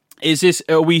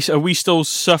we still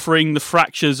suffering the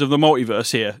fractures of the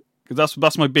multiverse here? Because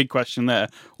that's my big question there.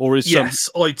 Or is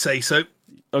yes, I'd say so.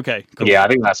 Okay, cool. Yeah, I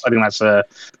think that's the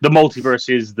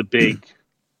multiverse is the big.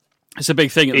 It's a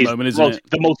big thing at the moment, isn't it?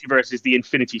 The multiverse is the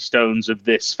Infinity Stones of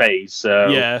this phase. So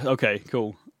yeah, okay,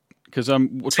 cool. Because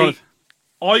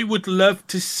I would love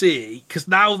to see, because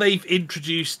now they've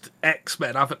introduced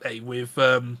X-Men, haven't they, with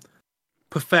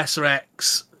Professor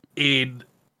X in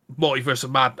Multiverse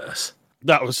of Madness.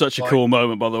 That was such a cool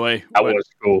moment, by the way. That was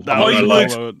cool. I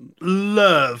would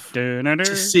love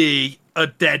to see a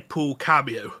Deadpool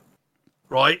cameo,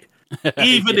 right?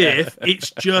 Even if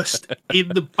it's just in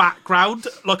the background,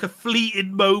 like a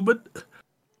fleeting moment.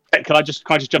 Can I just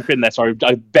jump in there? Sorry,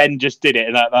 Ben just did it,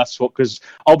 and that's what, because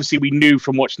obviously we knew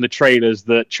from watching the trailers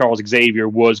that Charles Xavier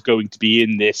was going to be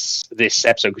in this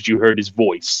episode because you heard his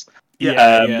voice.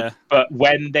 Yeah. But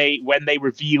when they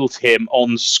revealed him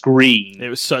on screen, it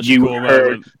was such a cool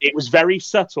moment. It was very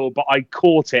subtle, but I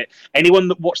caught it. Anyone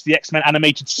that watched the X-Men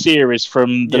animated series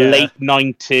from the late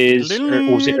 90s,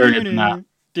 or was it earlier than that?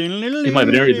 It might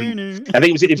have been earlier than, I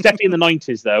think it was definitely in the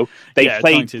 90s though. They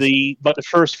played 90s. the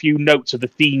first few notes of the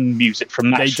theme music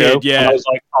from that show. Did, yeah. And I was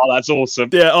like, oh, that's awesome.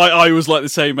 Yeah, I was like the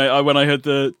same, mate. When I heard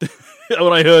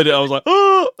when I heard it, I was like,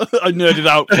 oh, I nerded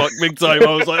out like big time.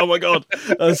 I was like, oh my god,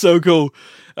 that's so cool.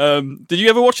 Did you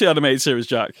ever watch the animated series,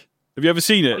 Jack? Have you ever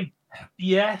seen it?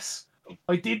 Yes.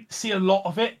 I didn't see a lot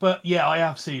of it, but yeah, I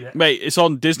have seen it. Mate, it's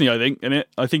on Disney, I think, isn't it?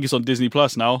 I think it's on Disney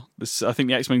Plus now. I think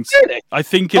the X-Men... Really? I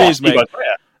think it is, mate.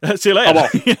 See you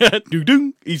later.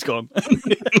 Doo-doo. He's gone.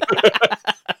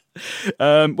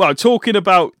 Well, talking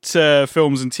about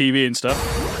films and TV and stuff,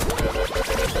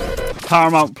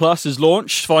 Paramount Plus is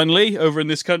launched, finally, over in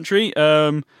this country.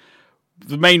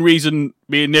 The main reason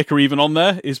me and Nick are even on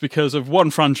there is because of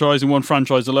one franchise and one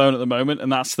franchise alone at the moment,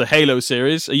 and that's the Halo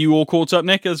series. Are you all caught up,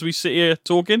 Nick, as we sit here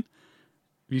talking?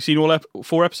 Have you seen all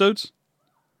 4 episodes?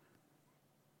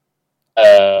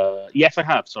 Yes, I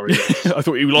have. Sorry. I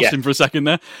thought you lost him for a second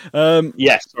there.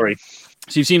 Yes, sorry.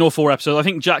 So you've seen all 4 episodes. I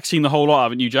think Jack's seen the whole lot,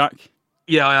 haven't you, Jack?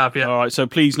 Yeah, I have, yeah. All right, so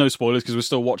please no spoilers because we're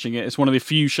still watching it. It's one of the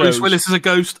few shows... Bruce Willis is a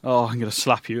ghost. Oh, I'm going to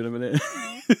slap you in a minute.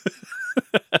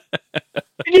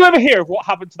 Did you ever hear of what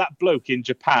happened to that bloke in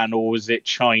Japan, or was it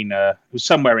China? It was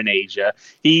somewhere in Asia.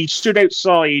 He stood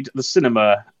outside the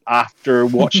cinema after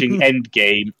watching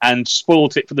Endgame and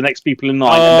spoiled it for the next people in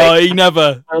line. Oh, he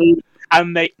never...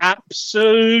 And they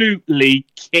absolutely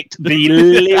kicked the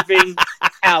living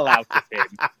hell out of him.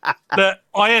 But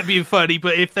I ain't being funny,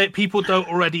 but if people don't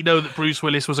already know that Bruce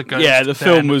Willis was a ghost... Yeah, the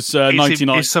film was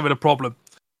 99... It's some of the problem.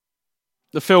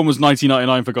 The film was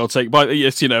 1999, for God's sake. But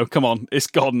yes, come on. It's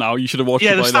gone now. You should have watched it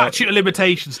by now. Yeah, the statute of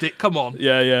limitations, Dick. Come on.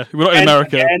 Yeah. We're not in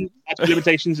America. Again, statute of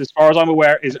limitations, as far as I'm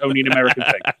aware, is only an American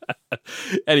thing.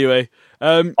 Anyway.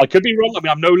 I could be wrong. I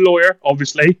mean, I'm no lawyer,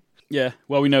 obviously. Yeah,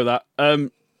 well, we know that.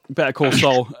 Better Call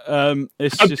Saul.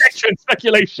 It's Objection,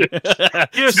 speculation.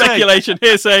 Speculation,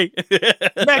 hearsay.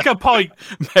 Mega point.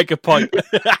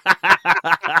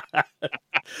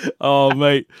 Oh,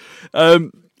 mate. Well,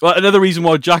 another reason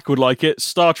why Jack would like it,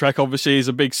 Star Trek obviously is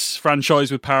a big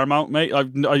franchise with Paramount, mate. I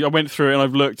went through it and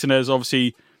I've looked, and there's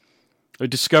obviously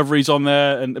Discovery's on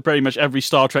there, and pretty much every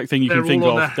Star Trek thing you can think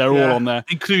of, they're all on there,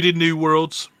 including New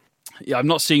Worlds. Yeah, I've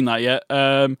not seen that yet.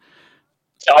 I've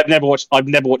never watched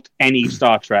any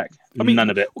Star Trek. I mean, none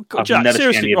of it. Jack,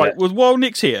 seriously, right? Well, while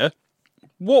Nick's here,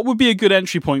 what would be a good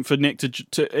entry point for Nick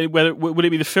to whether would it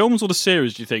be the films or the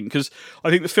series? Do you think? Because I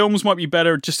think the films might be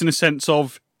better, just in the sense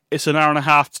of it's an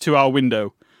 1.5 to 2 hour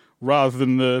window, rather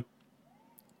than the.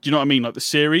 Do you know what I mean? Like the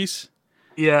series.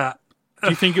 Yeah. Do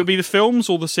you think it would be the films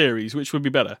or the series? Which would be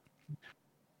better?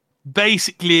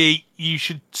 Basically, you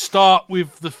should start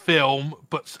with the film,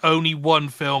 but only one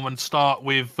film, and start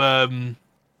with.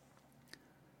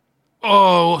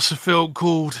 What's the film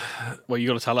called? Well, you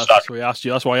got to tell us. That's why I asked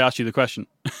you. That's why I asked you the question.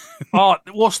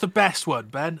 What's the best one,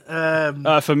 Ben?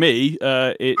 For me,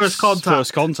 it's First Contact.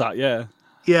 First Contact, yeah.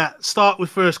 Yeah, start with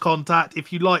First Contact.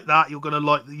 If you like that, you're gonna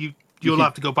like You'll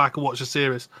have to go back and watch the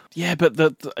series. Yeah, but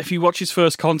if you watch his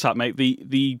First Contact, mate,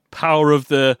 the power of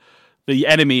the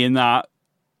enemy in that,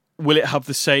 will it have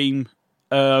the same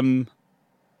impactful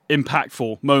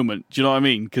moment? Do you know what I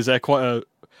mean? Because they're quite a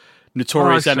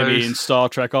notorious enemy in Star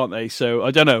Trek, aren't they? So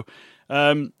I don't know.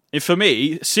 If for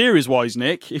me, series-wise,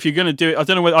 Nick, if you're going to do it, I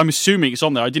don't know whether, I'm assuming it's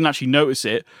on there. I didn't actually notice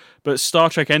it, but Star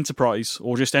Trek Enterprise,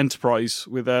 or just Enterprise,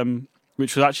 with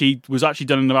which was actually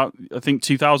done in about, I think,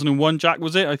 2001. Jack,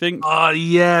 was it? I think.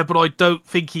 Yeah, but I don't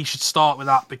think he should start with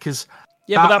that, because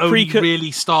that only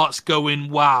really starts going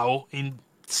WoW in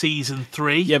season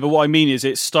 3. Yeah, but what I mean is,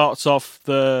 it starts off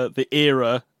the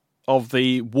era of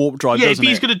the warp drive. Yeah, doesn't if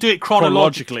he's going to do it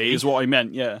chronologically, is what I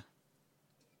meant. Yeah.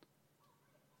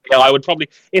 Yeah, I would probably,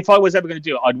 if I was ever going to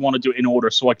do it, I'd want to do it in order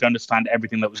so I could understand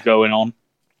everything that was going on.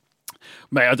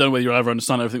 Mate, I don't know whether you'll ever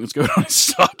understand everything that's going on in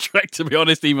Star Trek, to be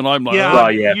honest. Even I'm like,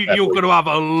 you're going to have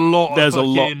a lot. There's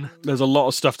a lot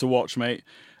of stuff to watch, mate.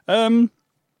 I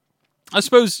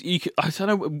suppose you could, I don't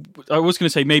know. I was going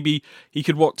to say maybe he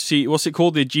could what's it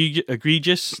called? The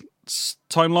Egregious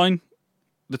Timeline,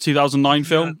 the 2009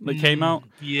 film that came out.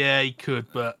 Yeah, he could,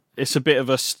 but it's a bit of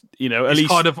a, at it's least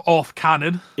kind of off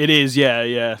canon. It is,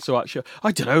 yeah. So actually,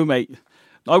 I don't know, mate.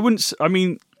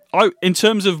 In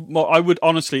terms of, I would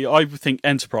think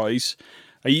Enterprise,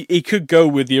 he could go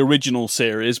with the original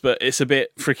series, but it's a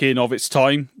bit freaking of its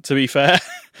time, to be fair.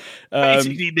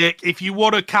 Basically, Nick, if you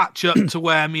want to catch up to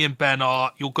where me and Ben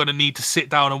are, you're going to need to sit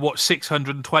down and watch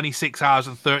 626 hours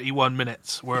and 31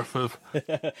 minutes worth of...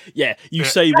 Yeah, you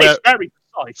say where... Very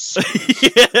precise.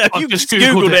 Yeah, you just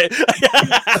Googled it.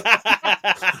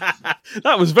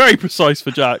 That was very precise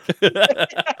for Jack.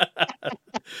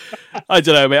 I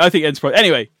don't know, mate. I think Enterprise...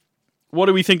 Anyway, what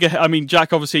do we think of... I mean,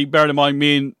 Jack, obviously, bearing in mind,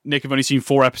 me and Nick have only seen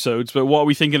 4 episodes, but what are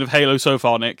we thinking of Halo so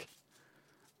far, Nick?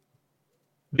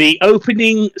 The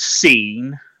opening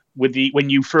scene with when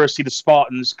you first see the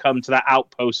Spartans come to that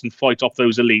outpost and fight off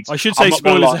those elites. I should say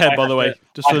spoilers ahead, by the way,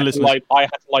 just for the listeners. I had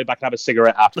to lie back and have a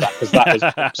cigarette after that, because that was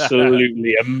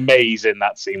absolutely amazing,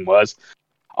 that scene was.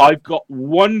 I've got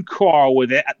one quarrel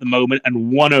with it at the moment,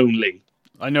 and one only.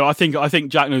 I know. I think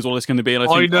Jack knows what it's going to be, and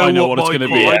I know what it's going to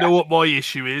be. I know what my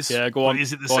issue is. Yeah, go on.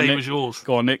 Is it the same as yours?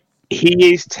 Go on, Nick.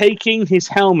 He is taking his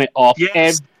helmet off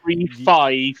every 5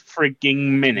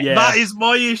 frigging minutes. Yes. That is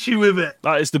my issue with it.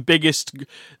 That is the biggest.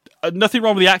 Nothing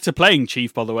wrong with the actor playing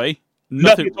Chief, by the way.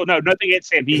 Nothing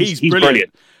against him. He's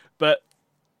brilliant. But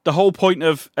the whole point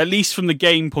of, at least from the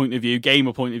gamer point of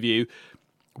view,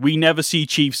 we never see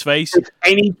Chief's face. If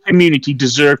any community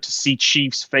deserved to see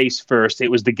Chief's face first,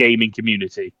 it was the gaming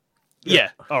community. Yeah.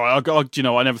 All right.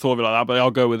 I never thought of it like that, but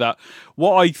I'll go with that.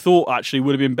 What I thought actually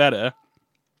would have been better,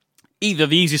 either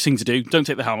the easiest thing to do, don't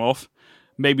take the helmet off,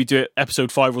 maybe do it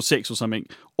episode 5 or 6 or something,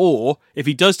 or if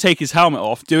he does take his helmet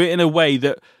off, do it in a way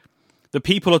that the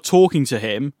people are talking to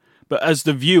him, but as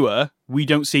the viewer, we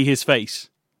don't see his face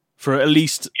for at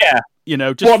least, just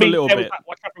for a little bit.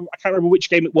 I can't remember which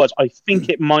game it was. I think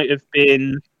it might have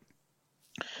been.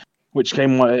 Which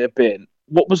game might it have been?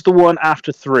 What was the one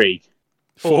after 3?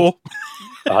 4.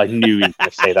 I knew he was going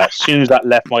to say that. As soon as that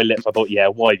left my lips, I thought, yeah,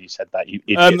 why you said that, you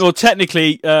idiot. Well,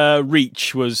 technically,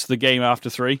 Reach was the game after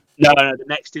 3. No, the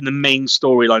next in the main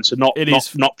storyline, so not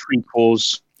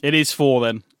prequels. It is 4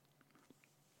 then.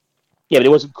 Yeah, but it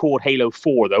wasn't called Halo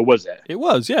 4, though, was it? It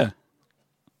was, yeah.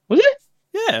 Was it?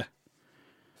 Yeah.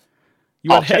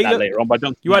 I'll check that later on, but I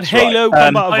don't. You had Halo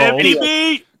Combat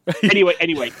Evolved.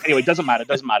 Anyway, doesn't matter.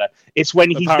 It's when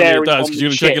he's Apparently there it does, on 'cause the you're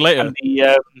gonna check ship it later.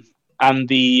 and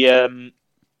the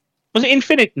was it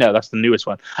Infinite? No, that's the newest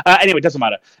one. Anyway, it doesn't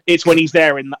matter. It's when he's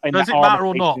there in Does that it armor matter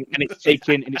or not? and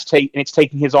it's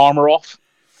taking his armor off,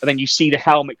 and then you see the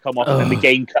helmet come off, and then the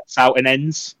game cuts out and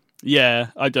ends. Yeah,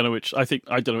 I don't know which. I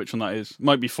don't know which one that is.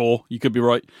 Might be 4. You could be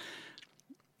right.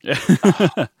 Yeah.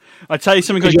 I tell you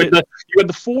something. You had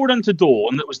the Forward Unto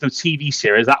Dawn. That was the TV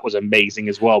series. That was amazing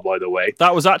as well, by the way.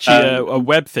 That was actually a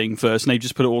web thing first, and they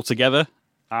just put it all together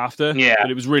after. Yeah,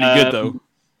 but it was really good though.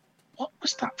 What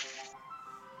was that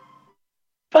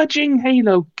fudging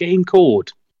Halo game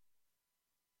called?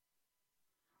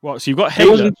 What? So you've got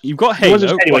Halo. You've got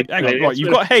Halo. Anyway, hang on. Right, you've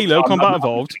got Halo Combat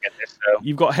Evolved.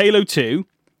 You've got Halo 2,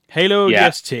 Halo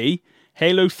ODST,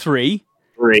 Halo 3.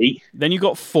 Then you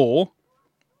got 4.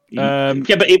 Yeah,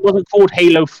 but it wasn't called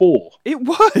Halo 4. It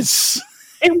was.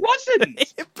 It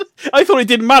wasn't. I thought it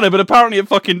didn't matter, but apparently it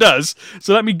fucking does.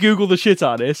 So let me Google the shit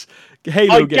out of this.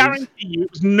 Halo games. I guarantee you it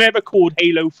was never called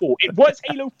Halo 4. It was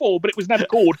Halo 4, but it was never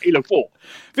called Halo 4.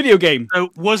 Video game.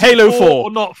 So was Halo it 4 4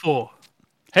 or not 4?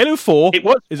 Halo 4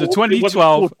 is a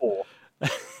 2012.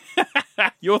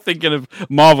 You're thinking of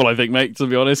Marvel, I think, mate, to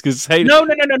be honest, because No.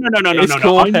 It's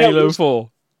called Halo 4.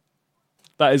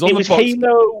 That is on the box.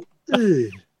 Halo.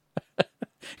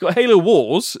 You've got Halo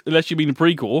Wars, unless you mean a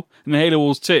prequel, and Halo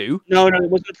Wars 2. No, it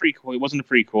wasn't a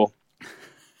prequel.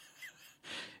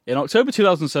 In October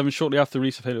 2007, shortly after the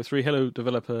release of Halo 3, Halo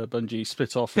developer Bungie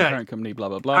split off from the parent company, blah,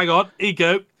 blah, blah. Hang on, here you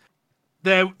go.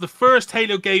 The first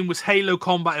Halo game was Halo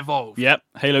Combat Evolved. Yep,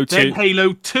 Halo 2. Then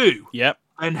Halo 2. Yep.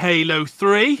 Then Halo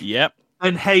 3. Yep.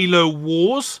 Then Halo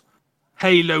Wars.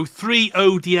 Halo 3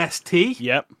 ODST.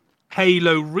 Yep.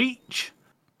 Halo Reach.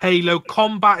 Halo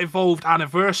Combat Evolved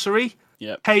Anniversary.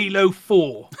 Yep. Halo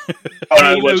 4.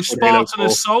 Halo Halo Spartan Halo 4.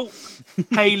 Assault.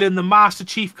 Halo and the Master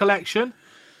Chief Collection.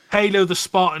 Halo the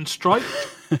Spartan Strike.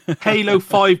 Halo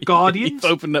 5 Guardians.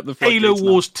 You've opened up the Halo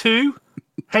Wars 2.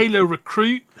 Halo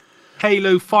Recruit.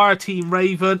 Halo Fireteam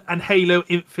Raven. And Halo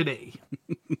Infinite.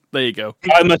 There you go.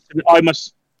 I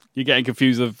must. You're getting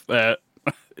confused of... No,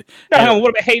 hang on, what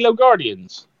about Halo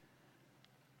Guardians?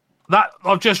 That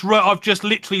I've just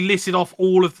literally listed off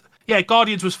all of. Yeah,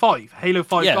 Guardians was 5. Halo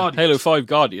 5 Guardians. Halo 5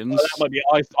 Guardians. That might be,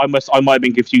 I might have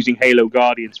been confusing Halo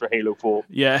Guardians for Halo 4.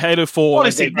 Yeah, Halo 4.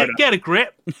 Honestly, get a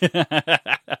grip. This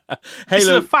is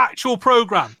a factual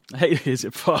program. Is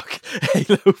it fuck?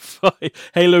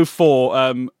 Halo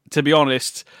 4, to be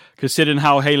honest, considering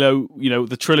how Halo,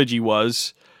 the trilogy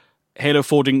was, Halo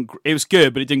 4 it was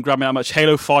good, but it didn't grab me that much.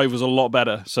 Halo 5 was a lot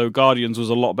better, so Guardians was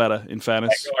a lot better, in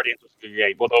fairness. Yeah, Guardians was a good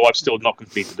game, although I've still not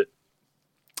completed it.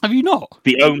 Have you not?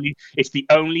 It's the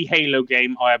only Halo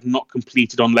game I have not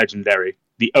completed on Legendary.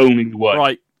 The only one.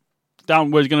 Right.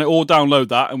 We're going to all download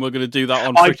that, and we're going to do that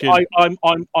on freaking... I'm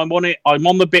on it. I'm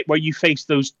on the bit where you face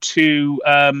those two...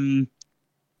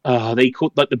 they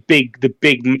call like the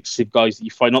big massive guys that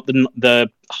you fight, not the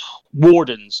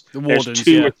wardens. There's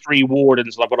 2 or 3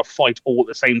 wardens that I've got to fight all at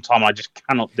the same time. I just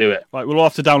cannot do it. Right, we'll all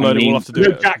have to download it. We'll have to do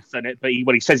it. Jack's done it, but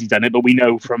he says he's done it, but we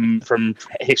know from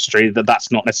history that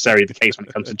that's not necessarily the case when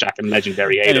it comes to Jack and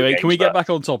Legendary Halo Anyway, games, can we get back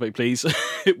on topic, please?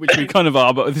 Which we kind of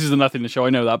are, but this is the Nothingness Show. I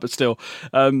know that, but still.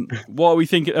 What are we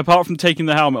thinking? Apart from taking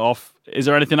the helmet off, is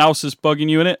there anything else that's bugging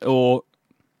you in it, or...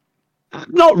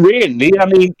 Not really. I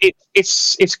mean,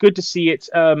 it's good to see it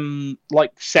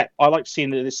set. I like seeing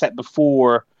that it's set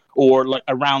before or like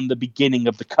around the beginning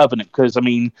of the Covenant, because I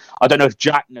mean, I don't know if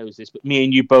Jack knows this, but me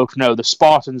and you both know the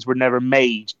Spartans were never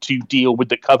made to deal with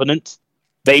the Covenant.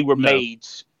 They were made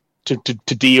to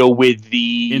deal with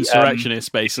the insurrectionists,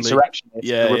 basically.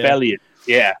 The rebellion.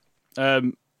 Yeah.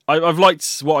 I've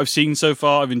liked what I've seen so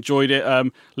far. I've enjoyed it.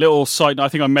 Little side note, I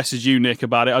think I messaged you, Nick,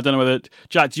 about it. I don't know whether...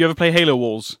 Jack, do you ever play Halo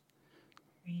Wars?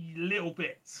 little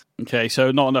bits. Okay,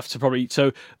 so not enough to probably.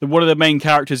 So one of the main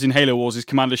characters in Halo Wars is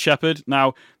Commander Shepard.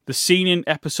 Now, the scene in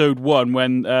episode 1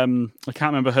 when I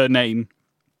can't remember her name,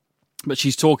 but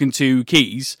she's talking to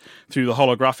Keys through the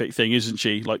holographic thing, isn't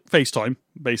she? Like FaceTime,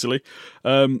 basically.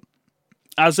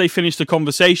 As they finish the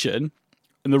conversation,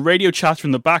 and the radio chatter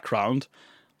in the background,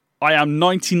 I am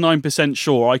 99%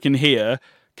 sure I can hear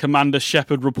Commander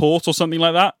Shepard report or something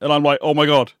like that, and I'm like, oh my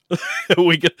god,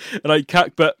 and I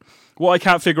can't. But what I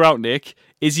can't figure out, Nick,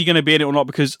 is he going to be in it or not?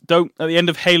 Because at the end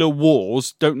of Halo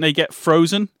Wars, don't they get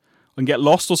frozen and get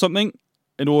lost or something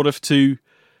in order to?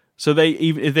 So they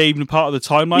even part of the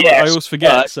timeline. Yes, I always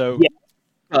forget.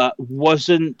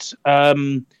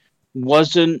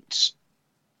 Wasn't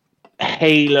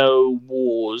Halo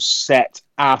Wars set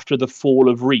after the fall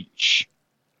of Reach?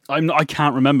 I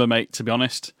can't remember, mate. To be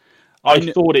honest, I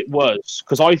thought it was,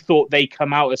 because I thought they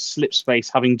come out of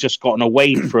Slipspace having just gotten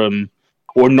away from,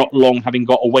 or not long having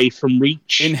got away from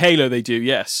Reach. In Halo, they do.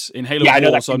 Yes, in Halo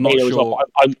Wars, I'm not sure. Well.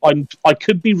 I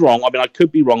could be wrong. I mean, I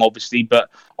could be wrong, obviously, but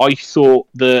I thought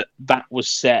that was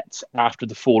set after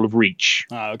the fall of Reach.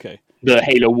 Ah, okay. The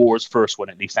Halo Wars first one,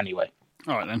 at least, anyway.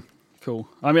 All right then, cool.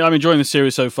 I mean, I'm enjoying the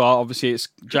series so far. Obviously,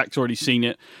 Jack's already seen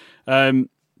it.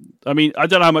 I mean, I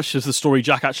don't know how much of the story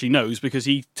Jack actually knows, because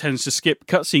he tends to skip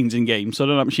cutscenes in games, so I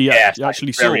don't know how much he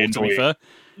actually saw, to be fair.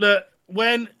 Look,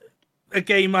 when a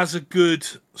game has a good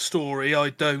story,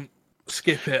 I don't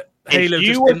skip it. Halo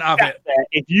just didn't have it.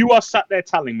 If you are sat there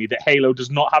telling me that Halo does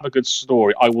not have a good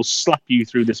story, I will slap you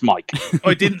through this mic.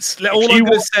 I didn't. All I'm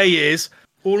going to say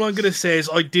is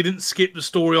I didn't skip the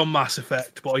story on Mass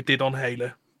Effect, but I did on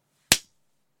Halo.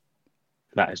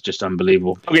 That is just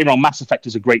unbelievable. Don't get me wrong, Mass Effect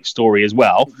is a great story as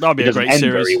well. That'd be a great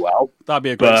series. Very well, that'd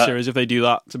be a great series if they do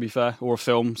that, to be fair, or a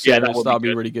film series. Yeah, that'd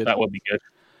be really good. That would be good.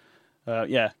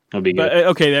 Yeah. That'd be good. But,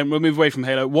 okay, then we'll move away from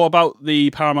Halo. What about the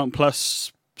Paramount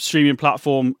Plus streaming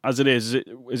platform as it is?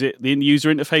 Is it the user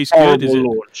interface good? Is it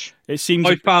launch? It seems.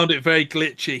 I found it very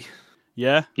glitchy.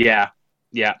 Yeah. Yeah.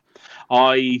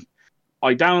 I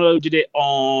downloaded it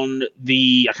on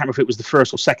I can't remember if it was the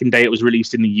first or second day it was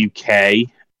released in the UK.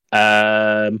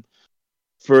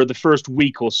 For the first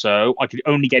week or so, I could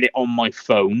only get it on my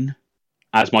phone,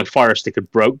 as my Fire Stick had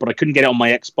broke, but I couldn't get it on my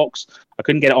Xbox. I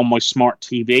couldn't get it on my smart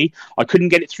TV. I couldn't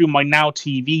get it through my Now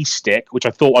TV stick, which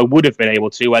I thought I would have been able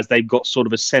to, as they've got sort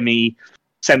of a semi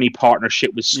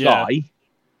partnership with Sky.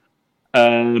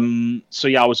 Yeah. So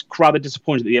yeah, I was rather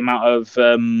disappointed at the amount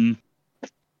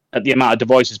of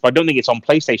devices, but I don't think it's on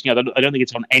PlayStation. I don't think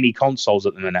it's on any consoles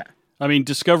at the minute. I mean,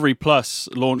 Discovery Plus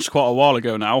launched quite a while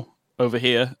ago now over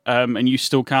here, and you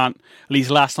still can't, at least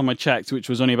last time I checked, which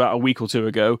was only about a week or two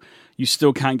ago, you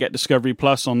still can't get Discovery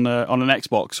Plus on an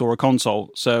Xbox or a console.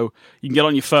 So you can get it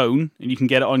on your phone, and you can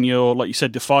get it on your, like you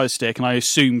said, the Fire Stick, and I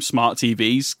assume smart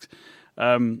TVs.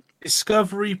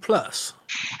 Discovery Plus?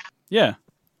 Yeah.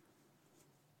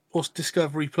 What's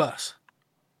Discovery Plus?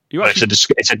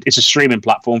 It's a streaming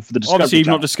platform for the Discovery Obviously, you've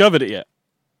channel. not discovered it yet.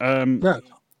 No.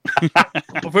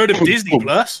 I've heard of Disney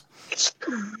Plus.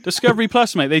 Discovery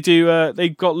Plus, mate. They do. They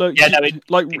got really.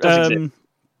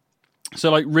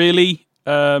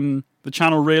 The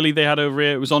channel really they had over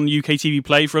here. It was on UK TV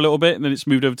Play for a little bit, and then it's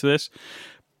moved over to this.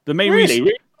 The main reason,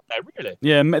 really,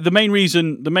 yeah. The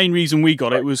main reason we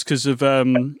got it was because of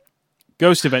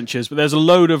Ghost Adventures. But there's a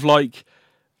load of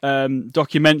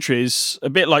documentaries, a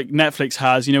bit like Netflix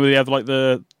has. You know, where they have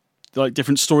the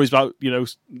different stories about,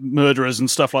 murderers and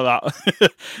stuff like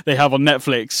that. They have on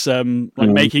Netflix,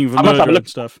 making of a murder and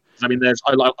stuff. I mean,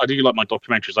 I do like my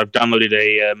documentaries. I've downloaded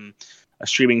a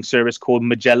streaming service called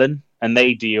Magellan, and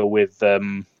they deal with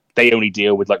they only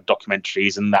deal with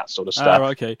documentaries and that sort of stuff. Oh,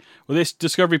 okay. Well, this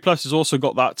Discovery Plus has also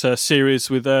got that series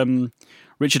with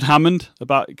Richard Hammond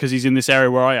because he's in this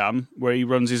area where I am, where he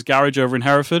runs his garage over in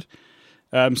Hereford.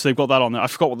 So they've got that on there. I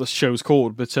forgot what the show's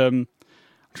called, but I'm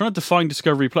trying to define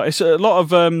Discovery Plus. It's a lot of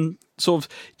sort of.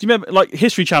 Do you remember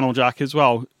History Channel, Jack, as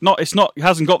well? It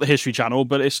hasn't got the History Channel,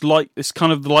 but it's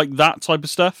kind of like that type of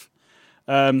stuff.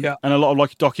 And a lot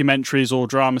of documentaries or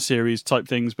drama series type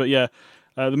things. But yeah,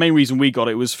 the main reason we got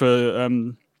it was for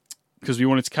because we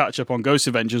wanted to catch up on Ghost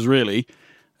Adventures. Really,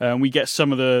 we get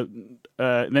some of the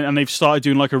and they've started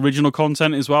doing original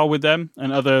content as well with them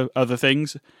and other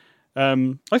things.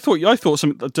 I thought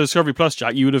some Discovery Plus,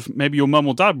 Jack. You would have, maybe your mum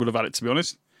or dad would have had it. To be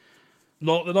honest,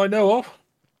 not that I know of.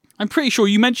 I'm pretty sure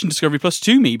you mentioned Discovery Plus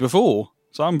to me before,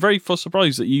 so I'm very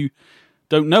surprised that you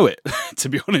don't know it. To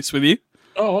be honest with you.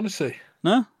 Oh, honestly,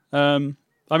 no. I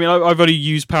mean, I've only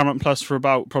used Paramount Plus for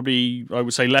about probably, I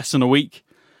would say, less than a week.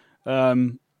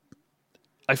 I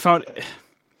found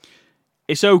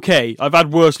it's okay. I've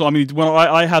had worse. I mean, when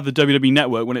I had the WWE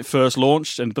Network when it first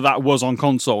launched, but that was on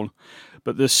console.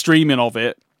 But the streaming of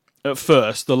it at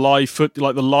first, the live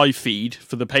feed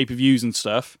for the pay-per-views and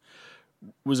stuff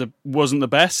wasn't the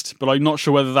best. But I'm not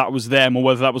sure whether that was them or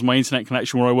whether that was my internet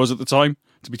connection where I was at the time.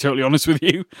 To be totally honest with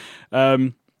you,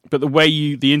 but the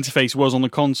way the interface was on the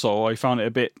console, I found it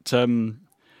a bit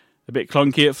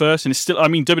clunky at first. And it's still, I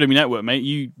mean, WWE Network,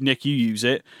 mate. Nick, you use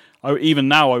it. Even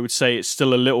now, I would say it's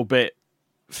still a little bit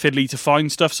fiddly to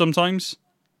find stuff sometimes.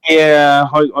 Yeah,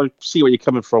 I see where you're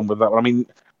coming from with that one. I mean,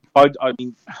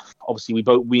 obviously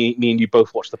me and you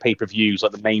both watch the pay-per-views,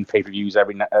 like the main pay-per-views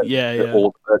every night.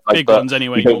 Big ones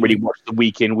anyway. We don't really watch the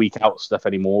week in, week out stuff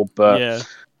anymore. But yeah,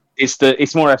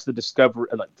 it's more or less the discovery,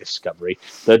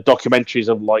 the documentaries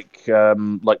of like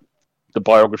the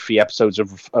biography episodes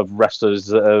of wrestlers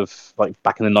that have like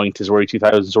back in the 90s or early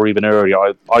 2000s or even earlier.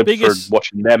 I prefer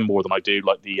watching them more than I do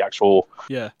like the actual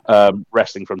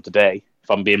wrestling from today,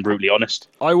 if I'm being brutally honest.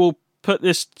 I will put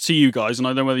this to you guys, and I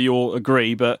don't know whether you'll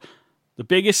agree, but the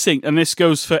biggest thing, and this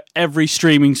goes for every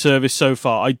streaming service so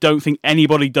far, I don't think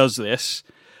anybody does this,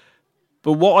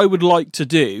 but what I would like to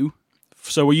do,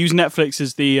 so we'll use Netflix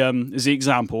as the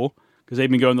example, because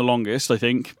they've been going the longest, I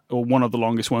think, or one of the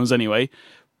longest ones anyway,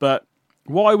 but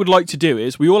what I would like to do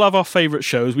is, we all have our favourite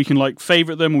shows, we can like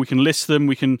favourite them, we can list them,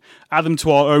 we can add them to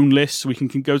our own lists, we can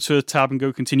go to a tab and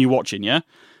go continue watching, yeah?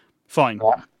 Fine.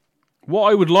 Yeah.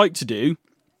 What I would like to do,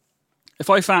 if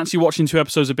I fancy watching 2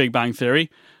 episodes of Big Bang Theory,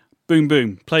 boom,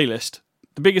 boom, playlist.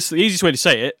 The easiest way to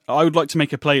say it, I would like to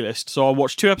make a playlist. So I'll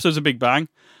watch 2 episodes of Big Bang,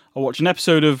 I'll watch an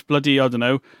episode of bloody, I don't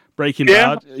know, Breaking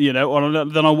Bad, you know,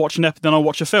 then I'll watch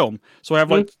a film. So I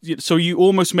have so you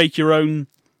almost make your own,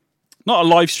 not a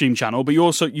live stream channel, but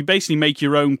you basically make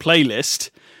your own playlist,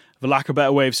 for lack of a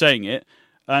better way of saying it.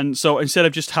 And so instead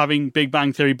of just having Big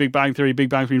Bang Theory, Big Bang Theory, Big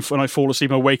Bang Theory, when I fall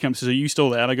asleep, I wake up and says, "Are you still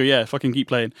there?" And I go, "Yeah, fucking keep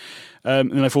playing."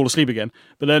 And then I fall asleep again.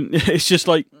 But then it's just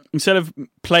like, instead of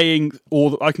playing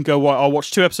I can go, well, I'll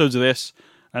watch 2 episodes of this,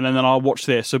 and then I'll watch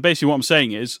this. So basically what I'm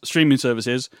saying is, streaming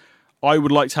services, I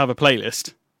would like to have a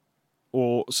playlist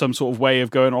or some sort of way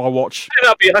of going, I'll watch.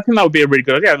 I think that would be a really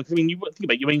good idea. I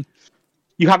mean,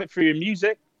 you have it for your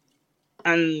music,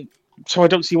 and so I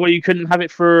don't see why you couldn't have it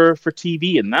for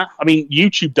TV and that. I mean,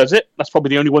 YouTube does it. That's probably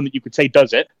the only one that you could say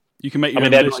does it. You can make your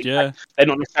own list, yeah. They're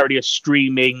not necessarily a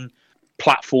streaming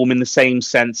platform in the same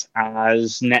sense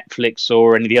as Netflix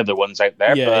or any of the other ones out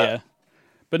there. Yeah.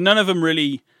 But none of them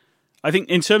really... I think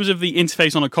in terms of the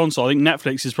interface on a console, I think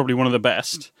Netflix is probably one of the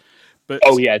best. But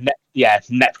Netflix.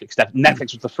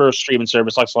 Netflix was the first streaming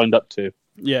service I signed up to.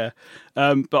 Yeah.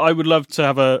 But I would love to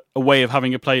have a way of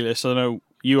having a playlist. I know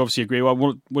you obviously agree. Well,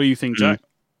 what do you think, Jack?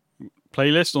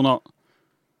 Playlist or not?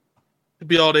 To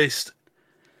be honest,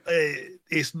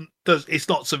 it's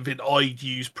not something I'd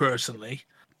use personally.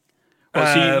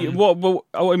 Well,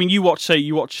 I mean, you watch a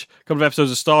couple of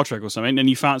episodes of Star Trek or something, and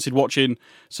you fancied watching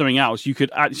something else. You could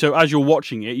so as you're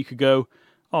watching it, you could go,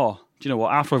 "Oh, do you know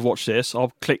what? After I've watched this,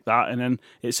 I'll click that, and then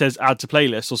it says add to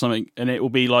playlist or something, and it will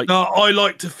be like." No, I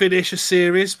like to finish a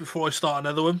series before I start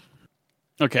another one.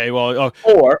 Okay, well,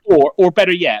 or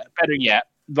better yet,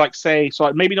 like say,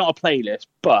 so maybe not a playlist,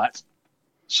 but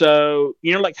so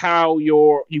you know, like how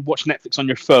you watch Netflix on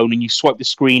your phone and you swipe the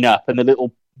screen up, and the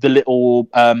little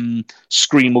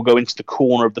screen will go into the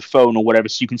corner of the phone or whatever,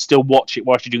 so you can still watch it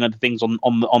whilst you're doing other things on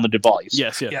the device.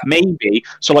 Yes, yeah. Maybe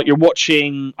so. Like you're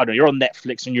watching, I don't know, you're on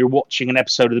Netflix and you're watching an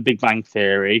episode of The Big Bang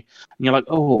Theory, and you're like,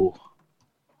 oh,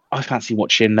 I fancy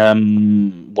watching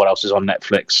what else is on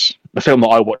Netflix? The film that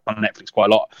I watch on Netflix quite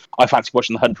a lot. I fancy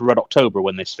watching The Hunt for Red October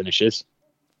when this finishes.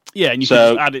 Yeah, and you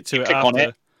can just add it to it click after. On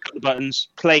it, click the buttons,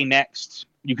 play next.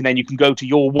 You can go to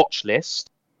your watch list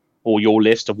or your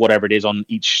list of whatever it is on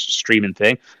each streaming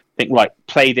thing. Think, right,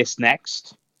 play this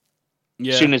next.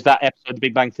 Yeah. As soon as that episode of The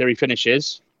Big Bang Theory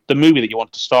finishes, the movie that you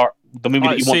want to start, the movie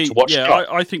that you want to watch. Yeah,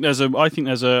 I think there's a.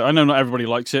 I know not everybody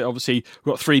likes it. Obviously,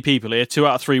 we've got 3 people here. 2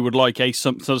 out of 3 would like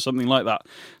something like that.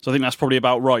 So I think that's probably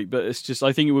about right. But it's just,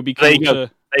 I think it would be cool. There you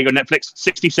go, Netflix.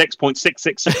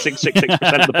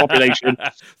 66.66666% of the population.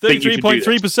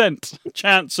 33.3%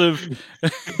 chance of.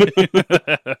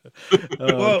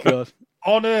 God.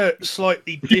 On a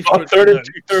slightly different third and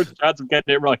 2/3 chance of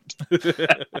getting it right.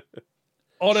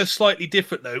 On a slightly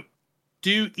different note,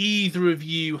 do either of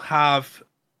you have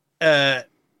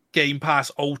Game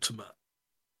Pass Ultimate?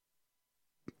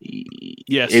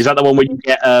 Yes. Is that the one where you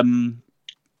get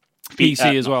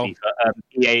PC as well?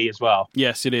 EA as well?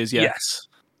 Yes, it is. Yeah. Yes.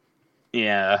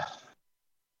 Yeah.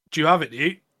 Do you have it, do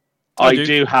you? I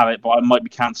do have it, but I might be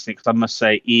cancelling it because I must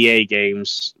say EA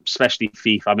games, especially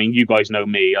FIFA. I mean, you guys know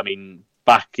me. I mean,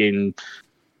 back in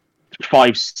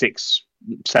 5, 6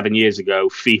 7 years ago,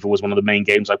 FIFA was one of the main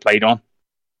games I played on.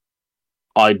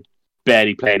 I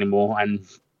barely play anymore, and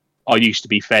I used to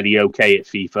be fairly okay at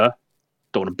FIFA.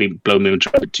 Don't want to blow me and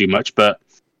trumpet too much, but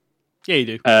yeah,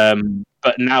 you do.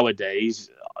 But nowadays,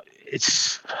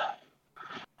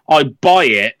 I buy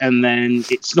it, and then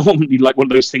it's normally like one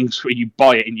of those things where you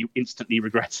buy it and you instantly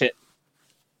regret it.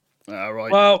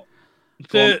 Right. Well,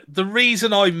 the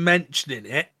reason I'm mentioning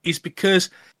it is because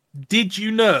did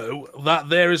you know that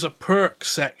there is a perk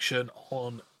section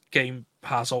on Game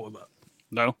Pass Ultimate?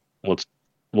 No. What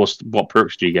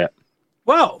perks do you get?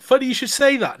 Well, funny you should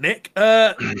say that, Nick.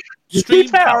 Stream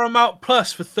Paramount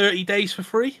Plus for 30 days for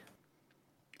free.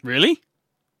 Really?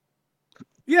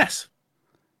 Yes.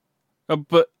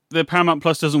 But the Paramount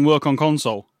Plus doesn't work on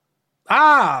console.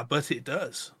 But it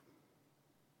does.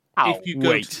 Oh,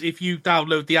 If you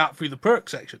download the app through the perk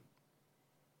section.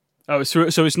 Oh, so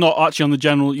it's not actually on the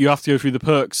general. You have to go through the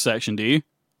perks section, do you?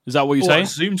 Is that what you're I saying?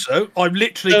 assume so. I've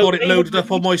literally got it loaded up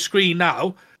on my screen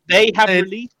now. They have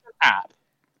released an app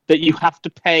that you have to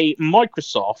pay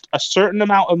Microsoft a certain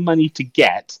amount of money to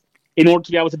get in order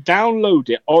to be able to download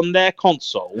it on their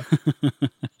console.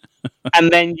 And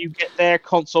then you get their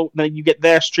console, then you get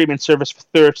their streaming service for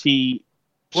 30.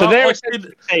 So they're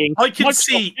essentially saying,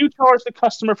 Microsoft, you charge the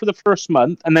customer for the first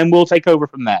month, and then we'll take over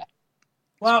from there.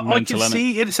 Well, I can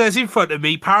see it says in front of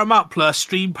me, Paramount Plus,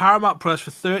 stream Paramount Plus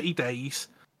for 30 days,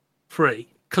 free.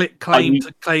 Click claim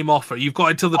to claim offer. You've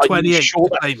got until the 28th to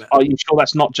claim it. Are you sure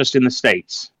that's not just in the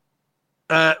States?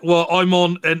 Well, I'm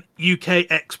on an UK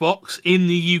Xbox in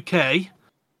the UK,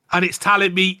 and it's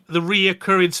telling me the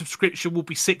reoccurring subscription will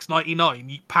be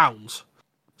 £6.99.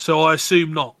 So I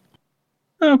assume not.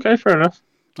 Okay, fair enough.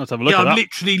 Let's have a look at that. I'm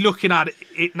literally looking at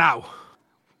it now.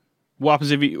 What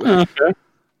happens if you... Okay.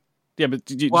 Yeah, but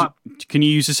can you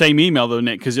use the same email, though,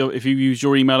 Nick? Because if you use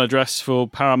your email address for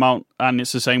Paramount and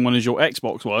it's the same one as your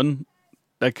Xbox one,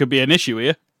 there could be an issue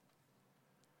here.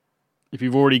 If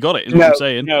you've already got it, is what I'm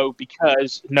saying. No,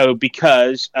 because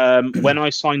when I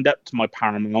signed up to my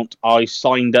Paramount, I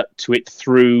signed up to it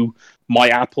through my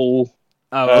Apple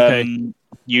username.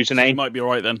 So you might be all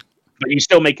right then. But you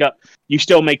still make up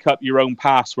your own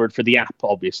password for the app.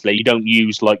 Obviously, you don't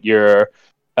use like your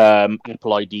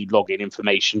Apple ID login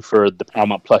information for the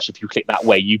Paramount Plus. If you click that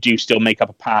way, you do still make up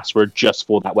a password just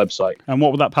for that website. And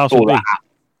what would that password be?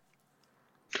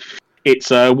 It's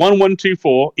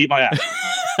 1124. Eat my ass.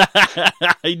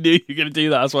 I knew you were going to do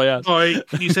that. That's why I asked. Sorry,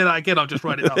 can you say that again? I'll just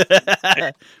write it down.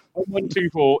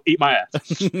 1124. Eat my ass.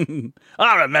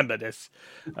 I remember this.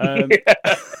 All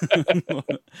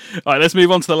right, let's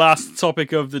move on to the last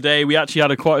topic of the day. We actually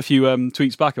had quite a few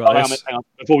tweets back about this. Hang on.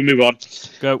 Before we move on,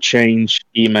 go change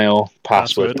email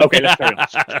password. Okay, let's carry on.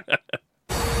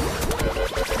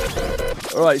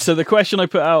 All right, so the question I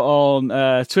put out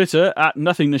on Twitter at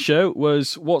Nothingness Show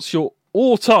was, what's your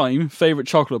all-time favourite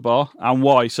chocolate bar and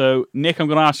why? So, Nick, I'm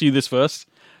going to ask you this first.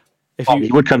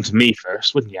 You would come to me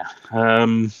first, wouldn't you?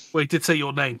 Well, you did say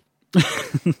your name. I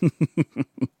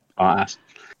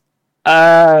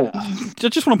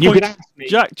just want to point...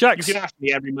 Jack's... You could ask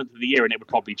me every month of the year and it would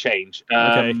probably change.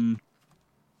 Okay.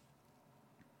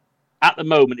 At the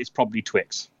moment, it's probably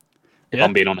Twix, if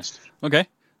I'm being honest. Okay.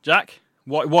 Jack?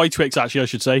 Why Twix, actually, I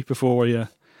should say, before we...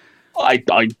 I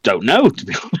don't know, to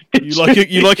be honest.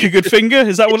 You like a good finger?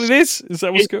 Is that what it is? Is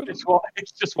that what's good? It's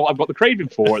just what I've got the craving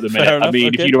for at the minute. Enough,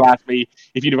 if you'd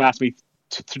have asked me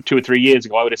 2 or 3 years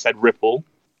ago, I would have said Ripple.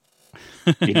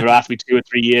 If you'd have asked me 2 or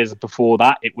 3 years before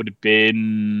that, it would have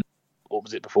been... What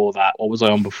was it before that? What was I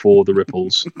on before the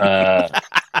Ripples?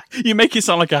 You make it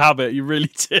sound like a habit. You really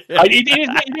do.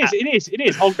 It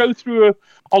is. I'll go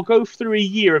through a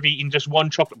year of eating just one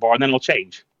chocolate bar, and then I'll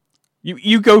change.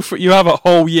 You have a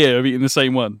whole year of eating the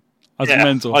same one. That's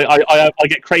mental. I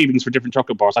get cravings for different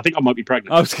chocolate bars. I think I might be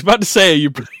pregnant. I was about to say, you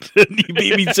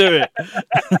beat me to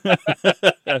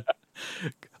it.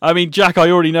 I mean, Jack, I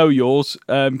already know yours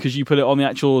because you put it on the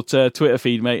actual Twitter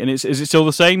feed, mate. And is it still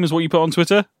the same as what you put on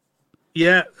Twitter?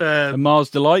 Yeah. Mars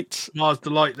Delight. Mars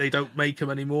Delight. They don't make them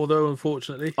anymore, though.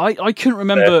 Unfortunately, I couldn't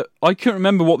remember. I couldn't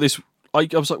remember what this. I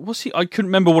was like, what's he? I couldn't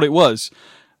remember what it was.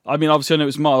 I mean, obviously I know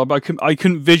it's Mars, but I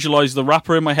couldn't visualize the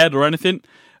wrapper in my head or anything.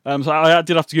 So I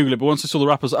did have to Google it. But once I saw the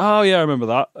wrapper, I was like, oh yeah, I remember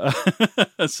that.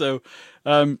 So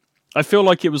I feel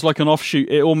like it was like an offshoot.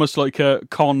 It almost like a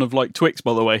con of like Twix,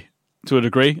 by the way, to a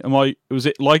degree. Was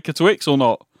it like a Twix or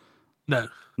not? No.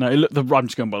 No, I'm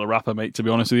just going by the wrapper, mate. To be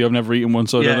honest with you, I've never eaten one,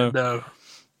 so I don't know.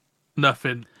 No,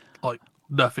 nothing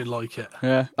like it.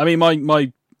 Yeah, I mean,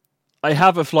 I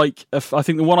have I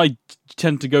think the one I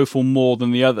tend to go for more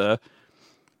than the other.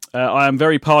 I am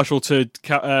very partial to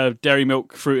dairy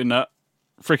milk fruit and nut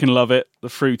freaking love it. The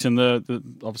fruit and the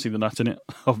obviously the nut in it.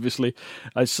 Obviously,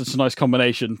 it's such a nice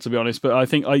combination, to be honest. But I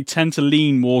think I tend to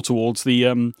lean more towards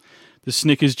the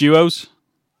Snickers duos.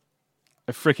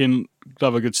 I freaking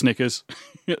love a good Snickers.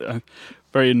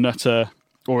 Very nut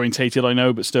orientated, I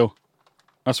know, but still,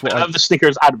 that's what I love the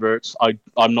Snickers adverts.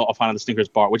 I'm not a fan of the Snickers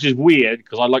bar, which is weird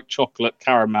because I like chocolate,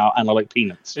 caramel, and I like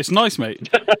peanuts. It's nice, mate.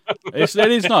 It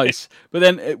is nice, but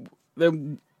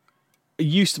then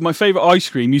my favourite ice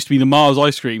cream used to be the Mars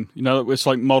ice cream. You know, it's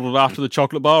like modelled after the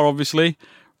chocolate bar, obviously.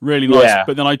 Really nice. Yeah.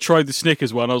 But then I tried the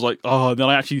Snickers one. I was like, oh, then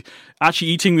I actually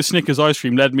eating the Snickers ice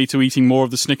cream led me to eating more of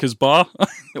the Snickers bar.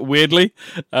 Weirdly.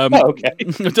 Okay.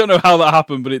 I don't know how that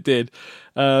happened, but it did.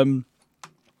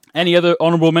 Any other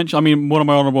honourable mention? I mean, one of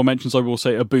my honourable mentions, I will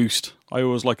say, a Boost. I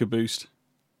always like a Boost.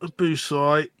 A Boost,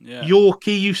 alright. Yeah.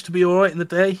 Yorkie used to be alright in the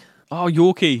day. Oh,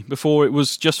 Yorkie, before it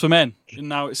was just for men. And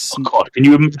now it's... Oh, God, can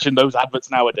you imagine those adverts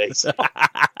nowadays?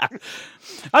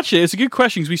 Actually, it's a good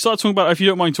question, because we started talking about, if you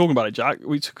don't mind talking about it, Jack,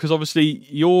 because obviously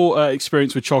your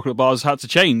experience with chocolate bars had to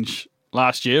change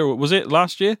last year, or was it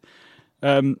last year?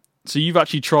 So you've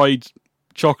actually tried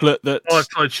chocolate that... I've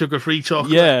tried sugar-free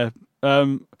chocolate. Yeah.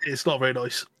 It's not very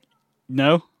nice.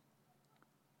 No?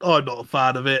 I'm not a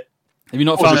fan of it. Have you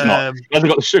not found it? It hasn't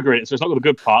got the sugar in it, so it's not got the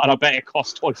good part, and I bet it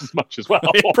costs twice as much as well.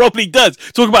 It probably does.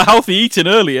 Talking about healthy eating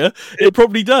earlier, it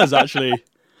probably does, actually.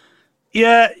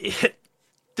 Yeah,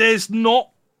 there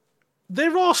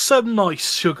are some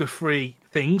nice sugar-free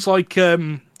things, like...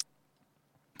 a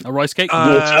rice cake?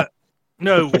 Water.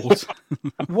 No. Water.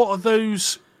 What are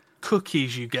those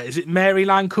cookies you get? Is it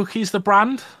Maryland Cookies, the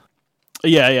brand?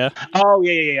 Yeah. Oh,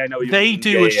 yeah, I know what you They mean.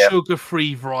 do a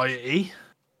sugar-free variety.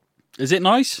 Is it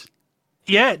nice?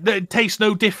 Yeah, it tastes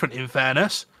no different, in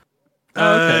fairness.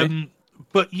 Oh, okay.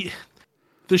 But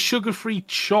the sugar-free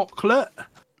chocolate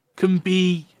can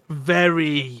be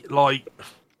very, like...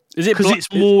 Is it because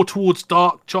it's more towards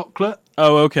dark chocolate.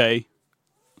 Oh, okay.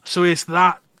 So it's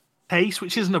that taste,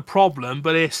 which isn't a problem,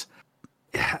 but it's...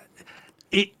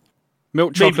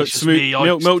 Milk chocolate's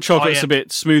smooth. Milk chocolate's a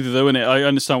bit smoother, though, isn't it? I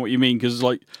understand what you mean, because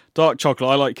like dark chocolate,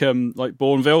 I like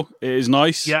Bourneville. It is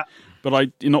nice. Yeah. But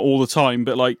not all the time.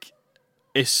 But like,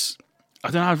 it's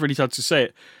I don't know how really hard to say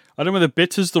it. I don't know whether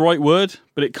bitter's the right word,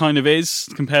 but it kind of is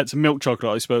compared to milk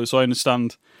chocolate, I suppose. So I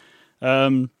understand.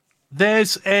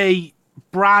 There's a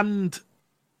brand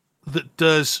that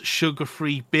does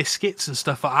sugar-free biscuits and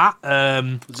stuff like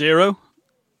that. Zero.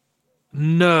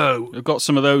 No, I've got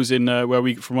some of those in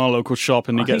from our local shop,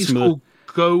 and you get some of the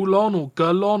Golon or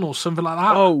Gullon or something like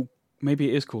that. Oh, maybe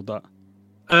it is called that.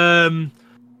 The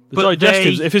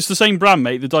digestives, if it's the same brand,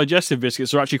 mate, the digestive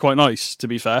biscuits are actually quite nice, to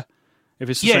be fair. If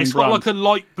it's the same it's brand. got like a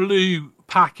light blue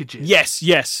packaging. Yes,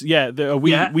 yeah.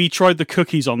 We tried the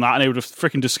cookies on that, and they were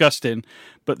freaking disgusting.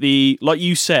 But like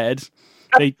you said,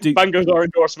 they do. Mango's our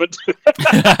endorsement.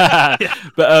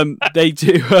 But they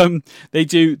do.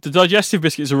 The digestive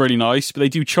biscuits are really nice, but they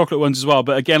do chocolate ones as well.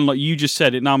 But again, like you just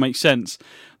said, it now makes sense.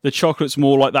 The chocolate's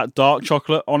more like that dark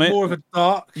chocolate on it. More of a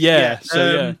dark. Yeah.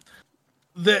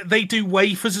 They do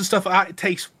wafers and stuff like that. It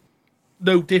tastes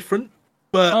no different.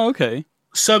 But okay.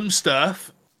 Some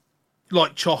stuff,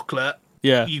 like chocolate,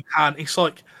 you can. It's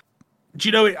like, do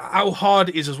you know how hard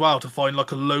it is as well to find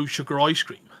like a low sugar ice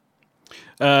cream?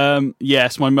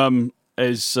 Yes, my mum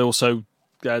is also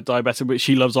diabetic, but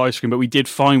she loves ice cream. But we did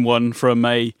find one from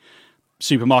a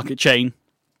supermarket chain,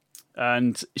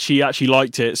 and she actually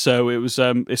liked it. So it was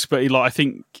it's pretty like, I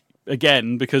think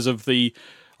again because of the,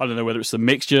 I don't know whether it's the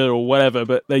mixture or whatever,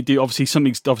 but they do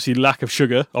obviously lack of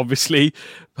sugar. Obviously,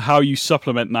 how you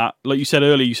supplement that, like you said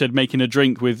earlier, you said making a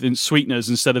drink with sweeteners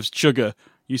instead of sugar.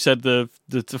 You said the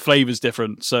flavor's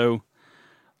different, so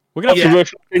we're gonna have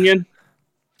controversial opinion.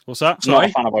 What's that? Sorry? Not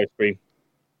a fan of ice cream.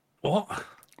 What?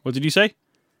 What did you say?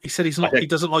 He said he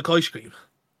doesn't like ice cream.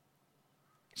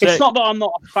 It's not that I'm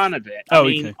not a fan of it. I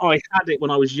mean, I had it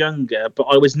when I was younger, but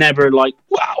I was never like,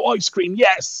 wow, ice cream,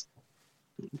 yes.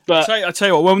 But I tell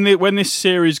you what, when this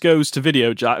series goes to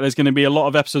video, Jack, there's going to be a lot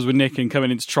of episodes with Nick and coming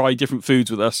in to try different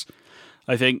foods with us.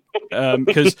 I think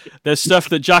because there's stuff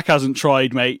that Jack hasn't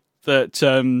tried, mate, that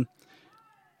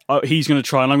he's going to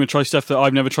try, and I'm going to try stuff that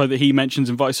I've never tried that he mentions.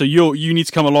 So you need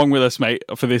to come along with us, mate,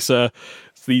 for these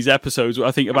episodes. I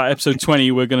think about episode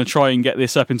 20, we're going to try and get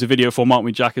this up into video form, aren't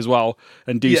we, Jack, as well,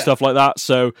 and do stuff like that.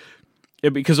 So.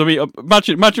 Because I mean,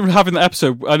 imagine having that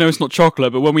episode. I know it's not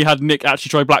chocolate, but when we had Nick actually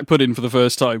try black pudding for the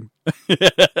first time,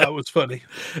 that was funny.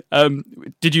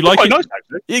 Did you like it? Nice,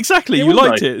 actually. Exactly, you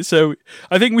liked it. So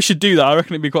I think we should do that. I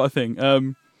reckon it'd be quite a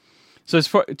thing. So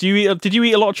did you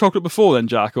eat a lot of chocolate before then,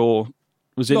 Jack, or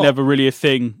was it never really a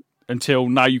thing until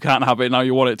now? You can't have it now.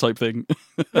 You want it, type thing.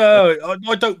 No,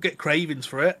 I don't get cravings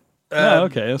for it.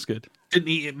 Okay, that's good. Didn't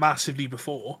eat it massively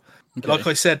before. Okay. Like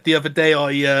I said the other day,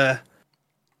 I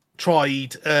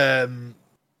tried. I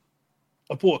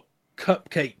bought a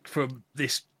cupcake from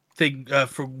this thing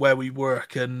from where we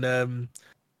work, and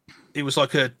it was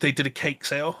like they did a cake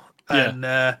sale and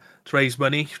to raise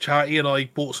money for charity, and I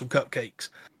bought some cupcakes,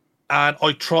 and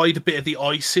I tried a bit of the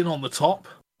icing on the top.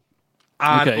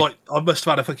 And like I must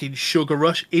have had a fucking sugar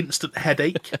rush, instant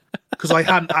headache, because I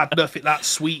hadn't had nothing that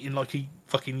sweet in like a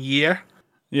fucking year.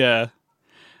 Yeah,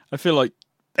 I feel like,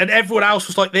 and everyone else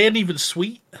was like, they ain't even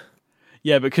sweet.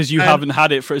 Yeah, because you haven't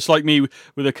had it for. It's like me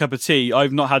with a cup of tea.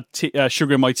 I've not had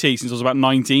sugar in my tea since I was about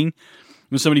 19.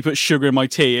 When somebody puts sugar in my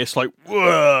tea, it's like,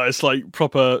 whoa, it's like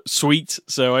proper sweet.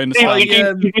 So I understand.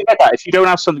 If you don't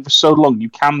have something for so long,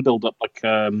 you can build up like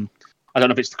I don't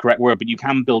know if it's the correct word, but you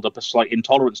can build up a slight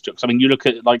intolerance to it. 'Cause, I mean, you look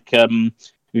at like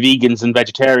vegans and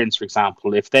vegetarians, for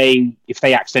example. If they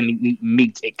accidentally eat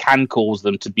meat, it can cause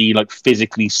them to be like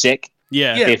physically sick.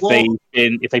 Yeah, if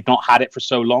they've not had it for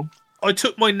so long. I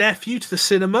took my nephew to the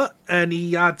cinema, and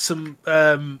he had some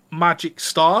magic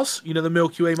stars. You know, the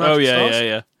Milky Way magic stars.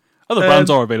 Yeah. Other brands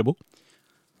are available.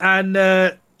 And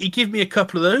he gave me a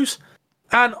couple of those,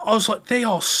 and I was like, they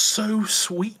are so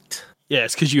sweet. Yeah,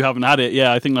 it's because you haven't had it.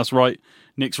 Yeah, I think that's right.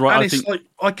 Nick's right. And like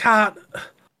I can't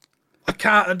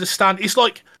understand. It's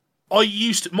like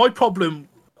my problem.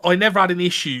 I never had an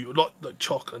issue like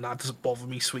chocolate, and that doesn't bother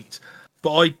me. Sweets,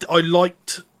 but I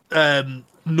liked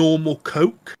normal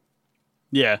Coke.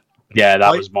 Yeah,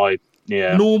 that was my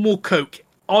normal Coke,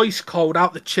 ice cold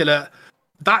out the chiller.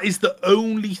 That is the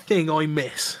only thing I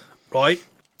miss. Right?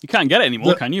 You can't get it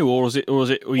anymore, can you? Or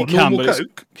you can, but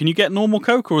Coke? Can you get normal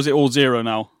Coke, or is it all zero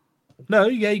now? No,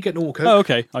 yeah, you get normal Coke. Oh,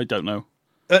 okay. I don't know.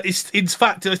 It's in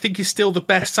fact, I think it's still the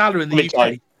best seller in the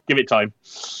UK. Give it time.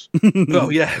 Oh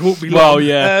yeah, it won't be long. Well,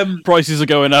 yeah, prices are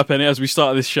going up, and as we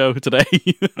start this show today,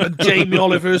 and Jamie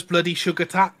Oliver's bloody sugar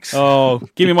tax. Oh,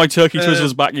 give me my turkey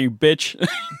twizzlers back, you bitch!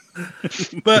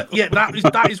 But yeah,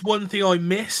 that is one thing I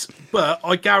miss. But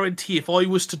I guarantee, if I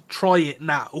was to try it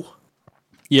now,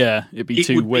 it'd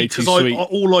be way too sweet.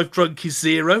 All I've drunk is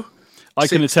zero. I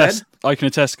can attest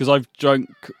because I've drunk.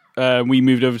 We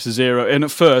moved over to zero, and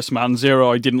at first, man,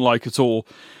 zero I didn't like at all.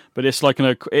 But it's like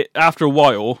after a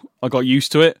while, I got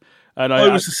used to it, and I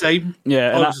was the same.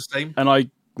 Yeah, I was the same.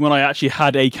 And when I actually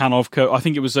had a can of Coke, I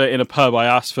think it was in a pub. I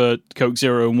asked for Coke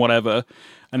Zero and whatever,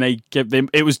 and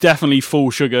it was definitely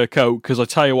full sugar Coke. Because I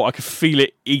tell you what, I could feel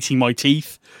it eating my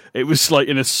teeth. It was like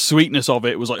in a sweetness of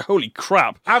it was like, holy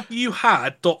crap. Have you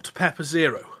had Dr. Pepper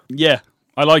Zero? Yeah.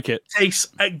 I like it. Tastes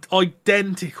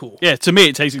identical. Yeah, to me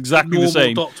it tastes exactly the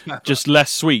same, just less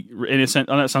sweet in a sense.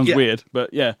 I know that sounds weird,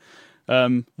 but yeah.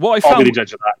 What I found, I'll be the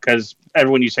judge of that, because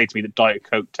everyone you say to me that Diet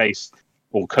Coke tastes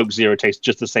or Coke Zero tastes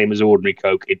just the same as ordinary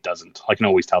Coke, it doesn't. I can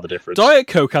always tell the difference. Diet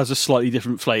Coke has a slightly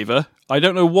different flavour. I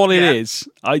don't know what it is.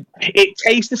 It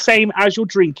tastes the same as you're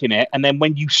drinking it, and then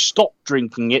when you stop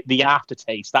drinking it, the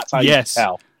aftertaste. That's how you can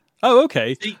tell. Oh,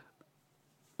 okay.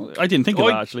 I didn't think of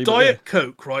that, actually. Diet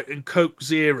Coke, right, and Coke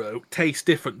Zero taste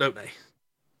different, don't they?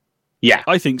 Yeah.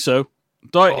 I think so.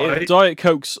 Diet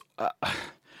Coke's...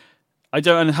 I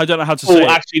don't know how to say. Oh,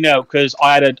 actually, no, because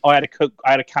I had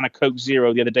a can of Coke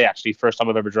Zero the other day. Actually, first time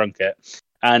I've ever drunk it,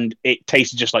 and it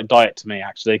tasted just like Diet to me.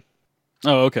 Actually.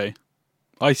 Oh, okay.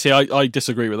 I see. I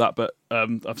disagree with that, but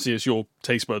obviously it's your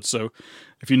taste buds. So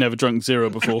if you never drunk Zero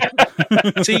before,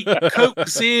 see, Coke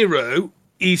Zero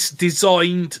is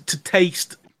designed to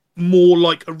taste more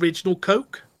like original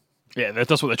Coke. Yeah,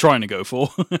 that's what they're trying to go for.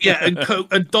 Yeah,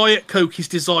 and Diet Coke is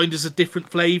designed as a different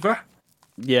flavour.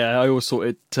 Yeah, I always thought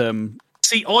it.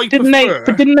 See, didn't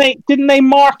they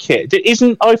mark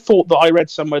it? I thought that I read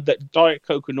somewhere that Diet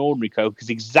Coke and ordinary Coke is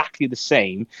exactly the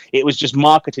same. It was just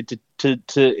marketed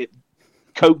to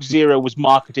Coke Zero was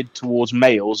marketed towards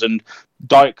males, and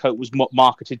Diet Coke was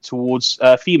marketed towards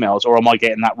females. Or am I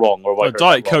getting that wrong? Or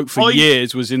Diet Coke for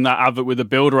years was in that advert with a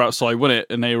builder outside, wasn't it?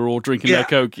 And they were all drinking their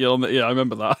Coke. Yeah, I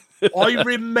remember that. I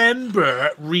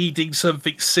remember reading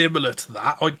something similar to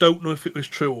that. I don't know if it was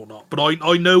true or not, but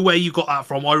I know where you got that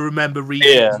from. I remember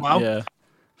reading it as well. Yeah,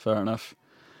 fair enough.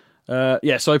 So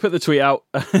I put the tweet out.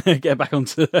 Get back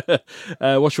onto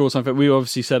what's your all-time favorite? We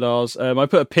obviously said ours. I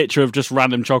put a picture of just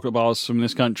random chocolate bars from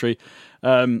this country.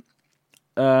 Their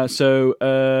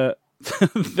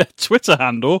Twitter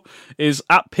handle is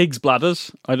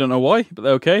 @pigsbladders. I don't know why, but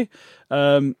they're okay.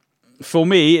 For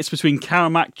me, it's between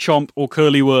Caramac Chomp or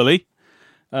Curly Whirly.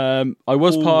 I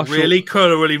was partial. Really,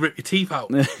 Curly Whirly rip your teeth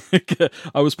out.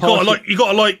 I was partial. You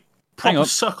got to proper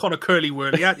suck on a curly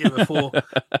whirly, aren't you? Before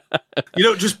you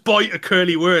don't just bite a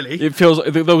curly whirly. It feels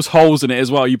like those holes in it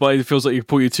as well. You bite, it feels like you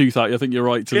pull your tooth out. I think you're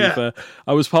right. To be fair,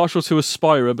 I was partial to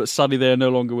Aspira, but sadly they are no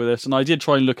longer with us. And I did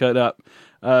try and look at that.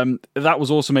 That was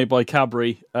also made by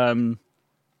Cadbury.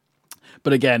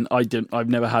 But again, I've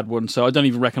never had one, so I don't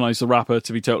even recognise the wrapper,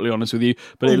 to be totally honest with you.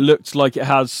 But it looked like it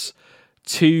has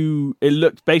two. It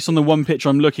looked, based on the one picture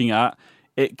I'm looking at,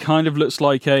 it kind of looks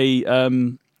like a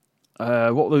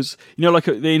what those, like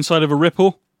the inside of a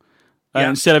Ripple.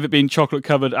 Instead of it being chocolate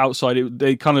covered outside,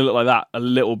 they kind of look like that a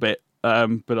little bit.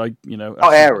 But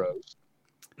arrows.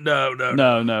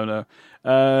 No.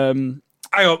 Hang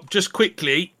on, just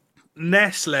quickly,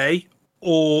 Nestle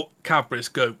or Cadbury's,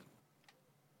 go.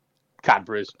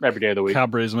 Cadbury's every day of the week.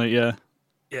 Cadbury's, mate. Yeah.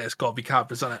 Yeah, it's got to be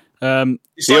Cadbury's, isn't it?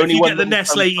 It's like if you get the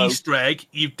Nestle Easter egg,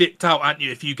 you've dipped out, haven't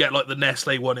you? If you get like the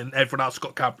Nestle one and everyone else has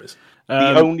got Cadbury's.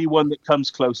 The only one that comes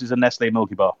close is a Nestle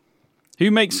Milky Bar. Who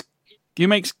makes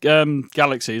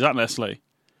Galaxy? Is that Nestle?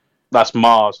 That's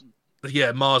Mars.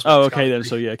 Yeah, Mars. Oh, okay then.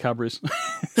 So yeah, Cadbury's.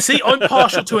 See, I'm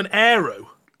partial to an Aero.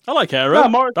 I like Aero.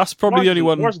 No, that's probably Mars the only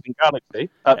one. Mars isn't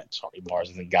Galaxy. Sorry, Mars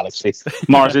isn't Galaxy.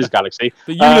 Mars is Galaxy.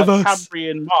 The universe.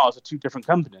 Cadbury and Mars are two different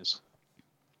companies.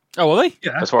 Oh, are they?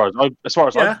 Yeah. As far as I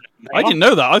didn't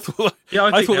know that. I thought they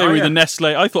were the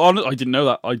Nestle. I didn't know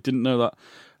that.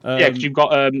 Because you've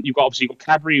got obviously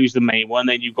Cadbury, who's the main one.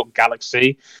 Then you've got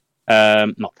Galaxy,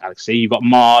 not Galaxy. You've got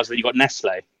Mars. Then you've got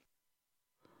Nestle.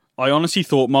 I honestly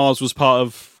thought Mars was part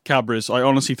of Cadbury's. I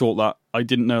honestly thought that. I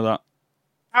didn't know that.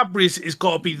 Cadbury's has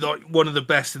got to be like one of the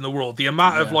best in the world. The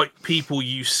amount of like people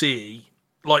you see,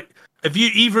 like, have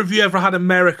you ever had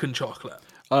American chocolate?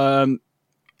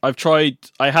 I've tried.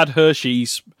 I had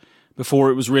Hershey's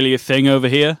before it was really a thing over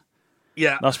here.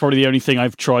 Yeah, that's probably the only thing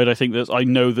I've tried. I think that I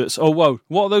know that's. Oh whoa,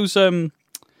 what are those? Oh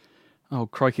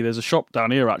crikey, there's a shop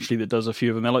down here actually that does a few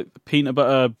of them. They're like peanut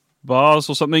butter bars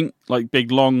or something, like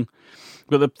big long.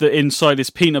 But the inside is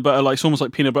peanut butter, like it's almost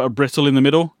like peanut butter brittle in the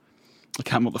middle. I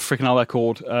can't remember what the freaking hell they're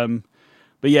called.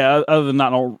 But yeah, other than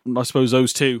that, I suppose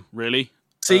those two really.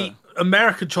 See,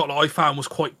 American chocolate I found was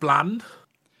quite bland.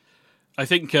 I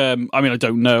think. I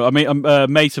don't know. I mean, a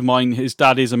mate of mine, his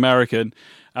dad is American,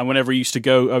 and whenever he used to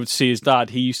go over to see his dad,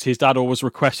 his dad always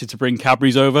requested to bring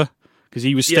Cadbury's over because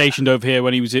he was stationed over here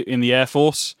when he was in the Air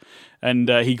Force, and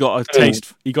he got a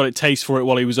taste. He got a taste for it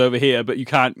while he was over here, but you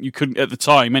couldn't at the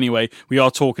time. Anyway, we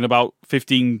are talking about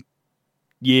 15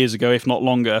 years ago, if not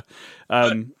longer,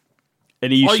 and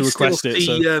he used to request it.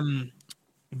 See,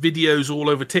 videos all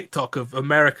over TikTok of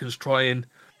Americans trying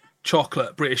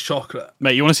British chocolate.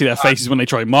 Mate, you want to see their faces when they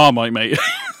try Marmite, mate.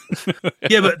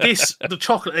 Yeah, but the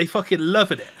chocolate, they fucking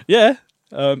loving it. Yeah.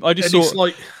 I just saw.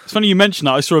 It's funny you mentioned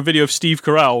that. I saw a video of Steve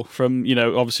Carell from,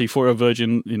 obviously For Your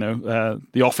Virgin,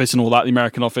 The Office and all that, the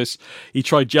American Office. He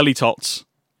tried jelly tots,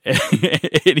 and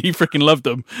he freaking loved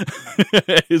them.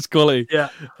 It's quality. Yeah.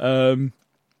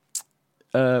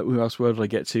 Who else? Where did I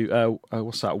get to?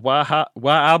 What's that?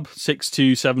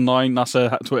 Wahab6279. That's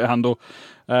a Twitter handle.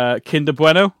 Kinder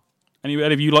Bueno. Any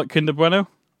of you like Kinder Bueno?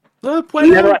 Bueno.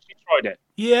 Never actually tried it.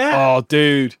 Yeah. Oh,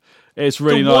 dude, it's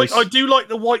really nice. I do like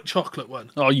the white chocolate one.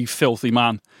 Oh, you filthy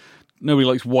man! Nobody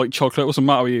likes white chocolate. What's the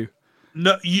matter with you?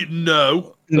 No,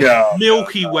 No.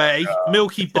 Milky Way,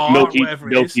 Milky Bar,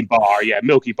 whatever it is. Milky Bar, yeah,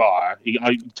 Milky Bar.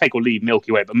 I take or leave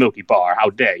Milky Way, but Milky Bar, how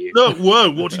dare you? No, whoa,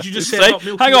 what did you just say about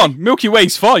Milky Way? Hang on, Milky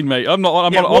Way's fine, mate. I'm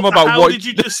about how white. Did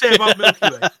you just say about Milky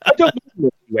Way? I don't know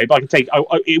Milky Way, but I can take.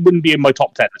 It wouldn't be in my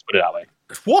top 10. Let's put it that way.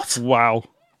 What? Wow.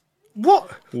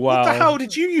 What? Wow. What the hell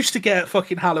did you used to get at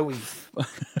fucking Halloween?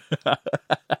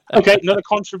 Okay, another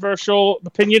controversial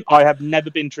opinion. I have never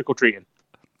been trick or treating.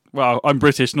 Wow, I'm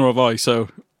British, nor have I. So.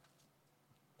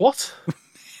 What?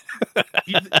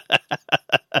 Hang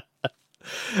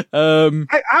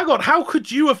on, how could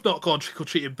you have not gone trick or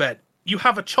treating, Ben? You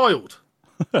have a child.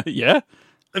 Yeah.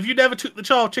 Have you never took the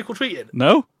child trick or treating?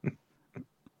 No.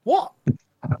 What?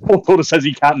 Paul says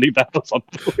he can't leave that or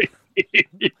something.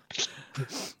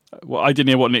 Well, I didn't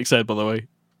hear what Nick said, by the way.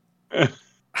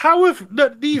 How have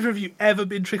neither of you ever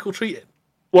been trick or treating?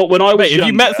 Well, when I was mate, have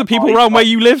you met the people around where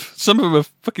you live? Some of them are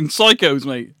fucking psychos,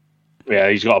 mate. Yeah,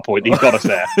 he's got a point. He's got us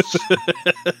there.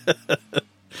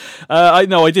 I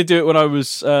know. I did do it when I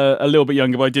was a little bit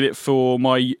younger, but I did it for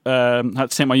my had to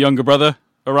take my younger brother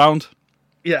around.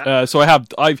 Yeah. So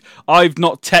I've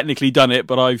not technically done it,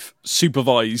 but I've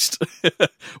supervised,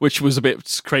 which was a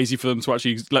bit crazy for them to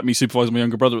actually let me supervise my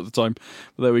younger brother at the time.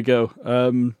 But there we go.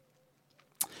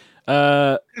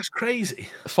 That's crazy.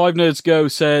 5 Nerds Go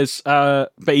says, but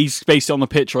he's based it on the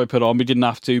picture I put on. We didn't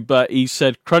have to, but he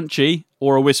said crunchy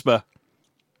or a whisper.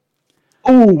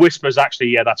 Oh, Whisper's actually,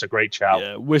 yeah, that's a great shout.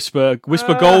 Yeah, Whisper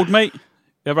Gold, mate. You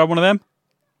ever had one of them?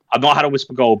 I've not had a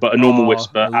Whisper Gold, but a normal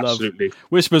Whisper, absolutely.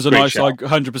 Whispers are Great nice. shout.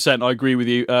 100%. I agree with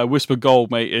you. Whisper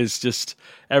Gold, mate, is just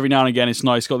every now and again it's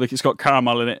nice. It's got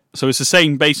caramel in it, so it's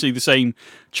basically the same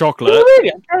chocolate. Oh,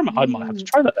 really? I might have to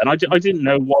try that then. I didn't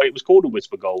know why it was called a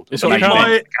Whisper Gold. It's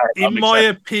In my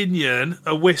opinion,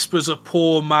 a Whisper's a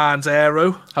poor man's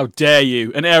Aero. How dare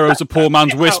you? An Aero's a poor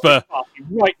man's Whisper.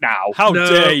 Right now. How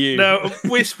dare you? No, a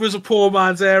Whisper's a poor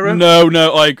man's Aero. No,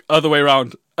 other way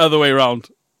around.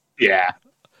 Yeah.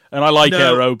 And I like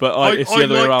Aero, but it's the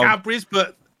other way around. I like Cadbury's,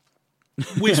 but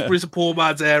Whisper is a poor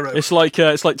man's Aero. It's like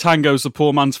Tango's the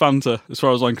poor man's Fanta, as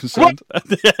far as I'm concerned.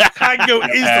 Tango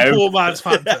is the poor man's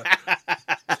Fanta.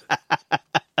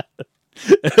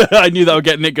 I knew that would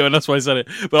get Nick going, that's why I said it.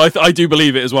 But I do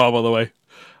believe it as well, by the way.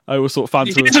 I always thought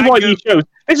Fanta.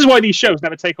 This is why these shows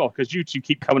never take off, because you two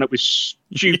keep coming up with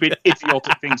stupid,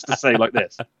 idiotic things to say like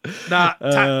this. Nah,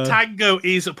 Tango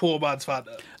is a poor man's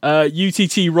Fanta.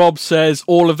 UTT Rob says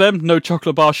all of them. No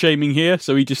chocolate bar shaming here.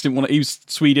 So he just didn't want to. He was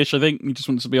Swedish, I think. He just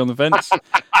wanted to be on the fence.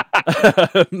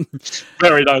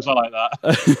 Very nice. I like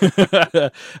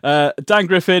that. Dan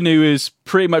Griffin, who has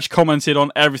pretty much commented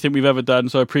on everything we've ever done.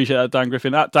 So I appreciate that, Dan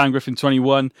Griffin. At Dan Griffin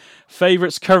 21.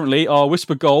 Favourites currently are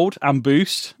Whisper Gold and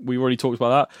Boost. We've already talked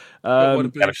about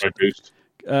that. Boost.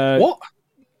 What?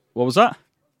 What was that?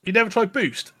 You never tried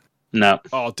Boost? No.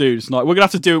 Oh, dude, it's not. We're gonna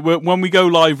have to do it when we go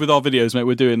live with our videos, mate.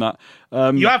 We're doing that.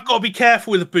 You have got to be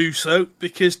careful with a boost, though,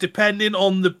 because depending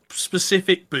on the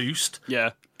specific boost,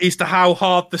 is to how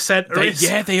hard the centre is.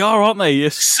 Yeah, they are, aren't they?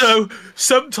 Yes. So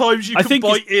sometimes you can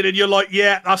bite in, and you're like,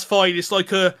 yeah, that's fine. It's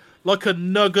like a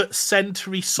nugget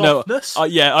century softness. No,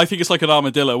 I think it's like an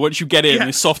armadillo. Once you get in,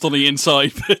 it's soft on the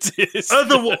inside. But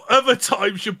other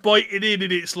times you're biting in,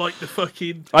 and it's like the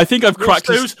fucking. I think I've cracked.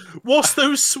 What's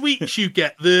those sweets you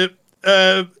get? The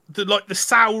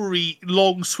soury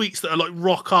long sweets that are like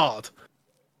rock hard,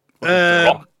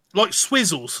 like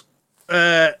Swizzles.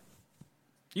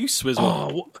 You swizzle?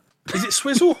 Oh, is it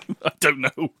Swizzle? I don't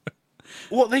know.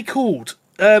 What are they called?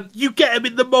 You get them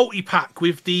in the multi-pack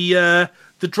with the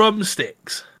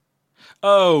drumsticks.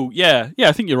 Oh yeah.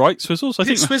 I think you're right. Swizzles. I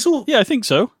think Swizzle. Yeah, I think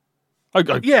so.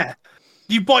 Yeah.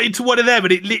 You bite into one of them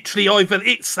and it literally either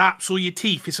it snaps or your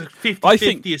teeth. It's a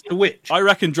 50-50 as to which. I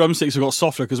reckon drumsticks have got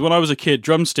softer because when I was a kid,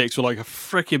 drumsticks were like a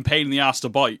freaking pain in the ass to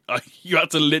bite. You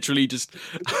had to literally just...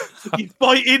 You'd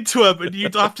bite into them and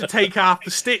you'd have to take half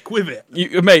the stick with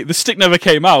it. Mate, the stick never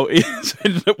came out. He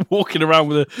ended up walking around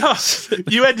with a...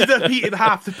 You ended up eating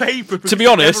half the paper because to be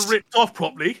honest, it never ripped off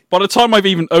properly. By the time I've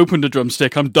even opened a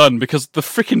drumstick, I'm done because the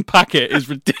freaking packet is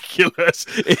ridiculous.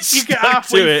 You get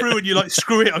halfway through and you're like,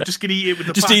 screw it, I'm just going to eat it with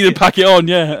the just packet. eat the packet on,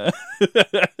 yeah.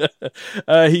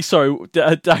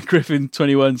 Dan Griffin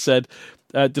 21 said,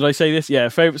 did I say this? Yeah,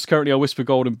 favourites currently are Whisper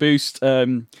Gold and Boost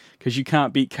because you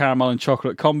can't beat caramel and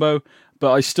chocolate combo,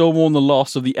 but I still mourn the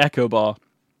loss of the Echo Bar.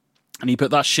 And he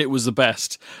put that shit was the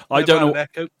best. I don't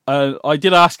know. I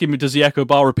did ask him, does the Echo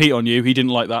Bar repeat on you? He didn't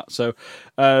like that. So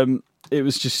it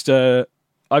was just, I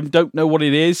don't know what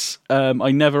it is.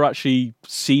 I never actually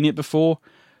seen it before.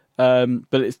 But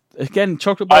it's, again,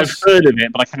 chocolate bar. I've heard of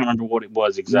it, but I can't remember what it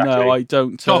was exactly. No, I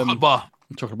don't. Chocolate bar.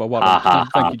 Chocolate bar. Well,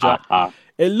 thank you, Jack.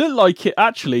 It looked like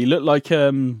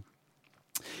you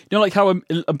know, like how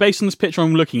based on this picture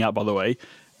I'm looking at, by the way.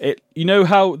 You know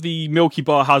how the Milky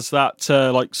Bar has that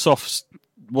like soft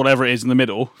whatever it is in the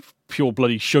middle, pure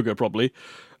bloody sugar probably,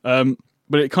 but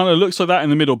it kind of looks like that in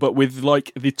the middle, but with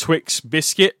like the Twix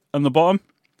biscuit on the bottom.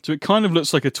 So it kind of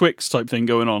looks like a Twix type thing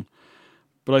going on.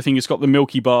 But I think it's got the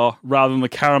Milky Bar rather than the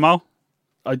caramel.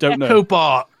 I don't know. Echo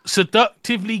Bar,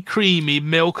 seductively creamy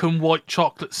milk and white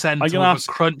chocolate centre with a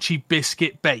crunchy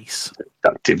biscuit base.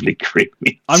 Seductively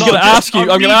creamy. I'm going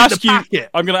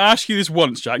to ask you this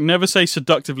once, Jack. Never say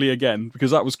seductively again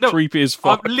because that was creepy as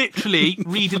fuck. I'm literally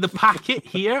reading the packet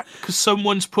here because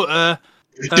someone's put a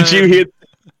Did you hear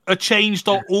a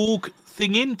change.org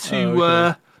thing in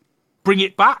to bring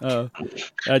it back.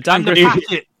 Dan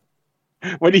Griffin.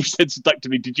 When he said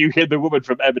seductively, did you hear the woman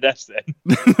from M&S then?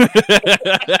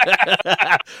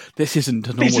 This isn't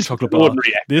a normal chocolate bar.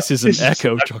 This is an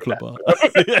Echo chocolate bar.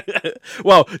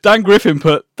 Well, Dan Griffin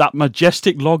put that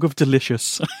majestic log of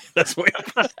delicious. That's what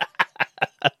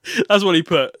he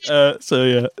put. So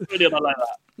yeah. Brilliant, I like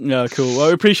that. Yeah, cool. Well,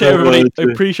 I appreciate everybody.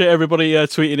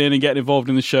 Tweeting in and getting involved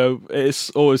in the show.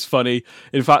 It's always funny.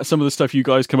 In fact, some of the stuff you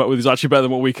guys come up with is actually better than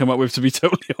what we come up with. To be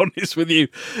totally honest with you,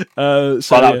 that's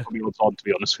probably what's on. To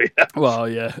be honest with you. Well,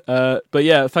 yeah, but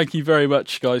yeah, thank you very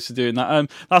much, guys, for doing that.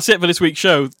 That's it for this week's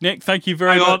show. Nick, thank you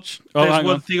very much. There's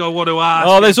one thing I want to ask.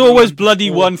 Oh, there's always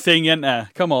bloody one thing, isn't there?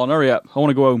 Come on, hurry up. I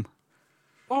want to go home.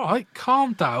 All right,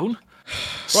 calm down.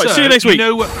 Right, see you next week. You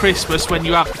know at Christmas when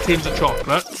you have the tins of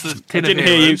chocolates, the tin I didn't of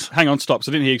hear you. heroes. Hang on, stop.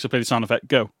 So I didn't hear you because I played the sound effect.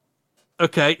 Go.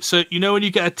 Okay, so you know when you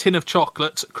get a tin of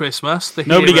chocolates at Christmas, the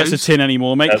Nobody heroes, gets a tin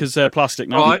anymore, mate, because they're plastic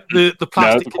now. right? The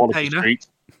plastic the quality container. street.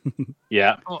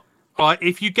 Yeah. Right,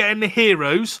 if you get in the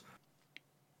heroes,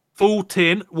 full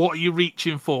tin, what are you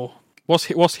reaching for?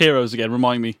 What's heroes again?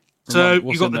 Remind me. So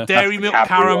What's you got in the there? dairy That's the milk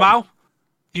Cadbury caramel.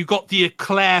 You got the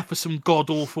eclair for some god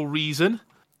awful reason.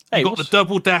 Hey, You got the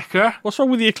double decker. what's wrong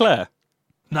with the eclair?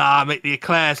 Nah, mate, the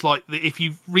eclair's like if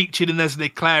you reach in and there's an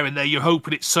eclair in there, you're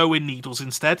hoping it's sewing needles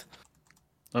instead.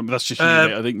 That's just you,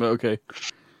 mate, I think, but okay.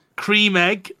 Cream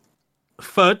egg,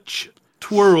 fudge,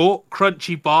 twirl,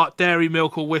 crunchy bar, dairy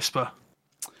milk, or whisper.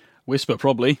 Whisper,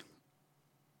 probably.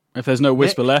 If there's no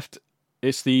whisper left,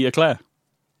 it's the eclair.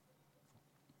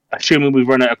 Assuming we've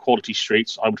run out of quality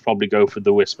streets, I would probably go for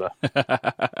the Whisper.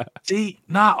 See,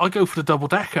 I go for the double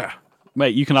decker.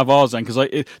 Mate, you can have ours then,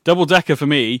 because double decker for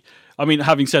me. I mean,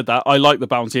 having said that, I like the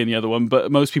bounty in the other one,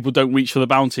 but most people don't reach for the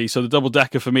bounty. So the double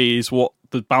decker for me is what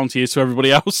the bounty is to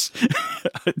everybody else.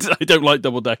 I don't like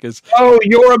double deckers. Oh,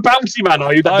 you're a bounty man,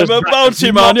 are you? I'm a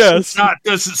bounty man, yes. That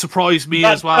doesn't surprise me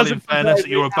as well. In fairness, that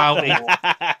you're a bounty.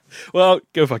 Well,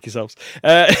 go fuck yourselves.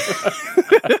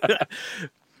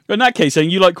 In that case, then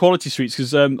you like quality streets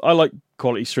because I like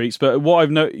quality streets. But what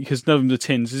I've noticed, because none of them are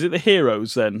tins, is it the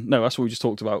heroes? Then no, that's what we just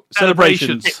talked about.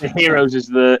 Celebrations. The heroes is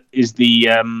the Do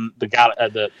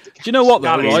you know what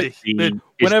though? Right?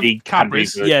 Whenever the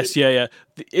Cadbury's. Cadbury Yes, yeah.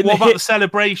 What about the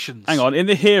celebrations? Hang on, in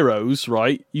the heroes,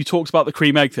 right? You talked about the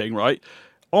cream egg thing, right?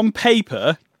 On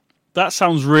paper, that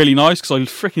sounds really nice because I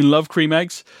freaking love cream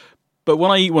eggs. But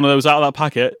when I eat one of those out of that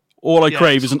packet, all I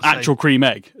crave is an actual cream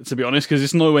egg, to be honest, because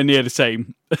it's nowhere near the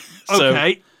same. So,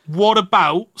 okay, what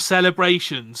about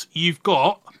celebrations? You've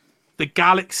got the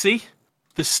Galaxy,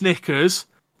 the Snickers,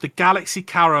 the Galaxy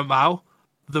Caramel,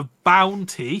 the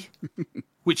Bounty,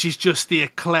 which is just the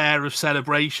eclair of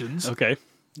celebrations, okay.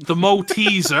 the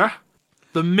Malteser,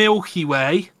 the Milky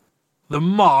Way, the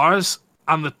Mars,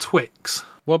 and the Twix.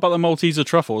 What about the Malteser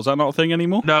truffle? Is that not a thing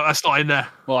anymore? No, that's not in there.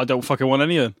 Well, I don't fucking want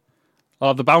any of them. I'll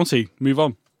have the Bounty. Move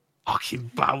on.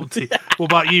 Fucking Bounty. What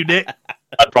about you, Nick?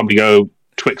 I'd probably go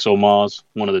Twix or Mars,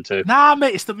 one of the two. Nah,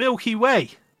 mate, it's the Milky Way.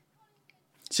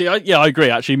 See, I agree,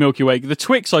 actually, Milky Way. The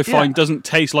Twix, I find, doesn't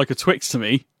taste like a Twix to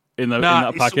me in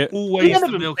that packet. It's always None the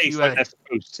of them Milky taste Way. like they're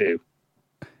supposed to.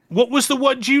 What was the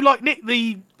one you like, Nick?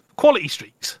 The quality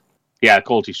streaks? Yeah,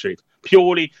 quality street.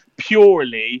 Purely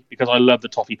because I love the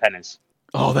toffee pennies.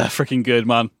 Oh, they're freaking good,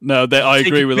 man. No, I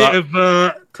agree with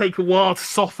that. Take a while to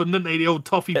soften, don't they? The old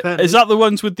toffee pen. Is that the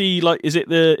ones with the Is it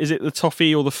the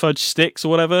toffee or the fudge sticks or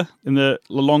whatever in the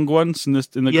long ones in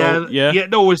the gold? Yeah.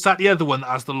 No, is that the other one that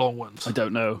has the long ones? I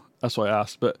don't know. That's why I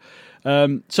asked. But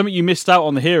something you missed out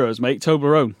on the heroes, mate.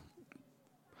 Toblerone.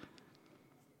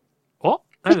 What?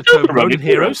 And the Toblerone in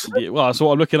Heroes. Yeah, well, that's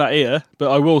what I'm looking at here.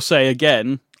 But I will say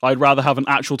again, I'd rather have an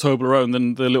actual Toblerone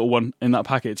than the little one in that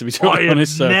packet, to be totally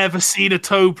honest. I have never seen a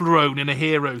Toblerone in a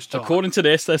Heroes jar. According to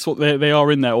this, that's what they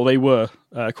are in there, or they were,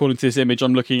 according to this image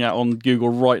I'm looking at on Google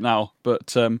right now.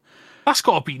 But that's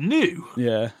got to be new.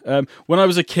 Yeah. When I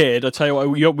was a kid, I tell you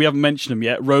what, we haven't mentioned them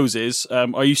yet. Roses.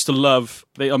 I used to love.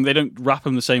 They don't wrap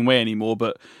them the same way anymore,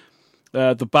 but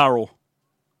the barrel,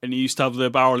 and you used to have the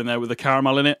barrel in there with the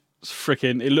caramel in it. It's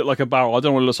freaking. It looked like a barrel. I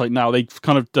don't know what it looks like now. They've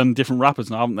kind of done different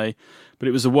wrappers now, haven't they? But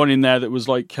it was the one in there that was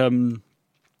like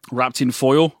wrapped in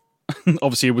foil.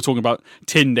 Obviously, we're talking about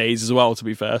tin days as well, to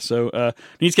be fair. So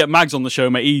need to get Mags on the show,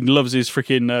 mate. He loves his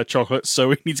freaking chocolates, so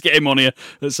we need to get him on here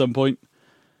at some point.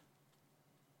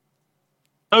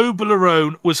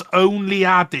 Toblerone was only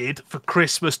added for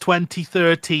Christmas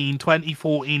 2013,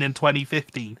 2014, and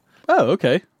 2015. Oh,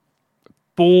 okay.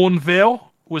 Bourneville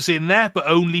was in there, but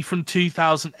only from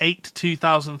 2008 to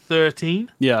 2013.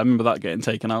 Yeah, I remember that getting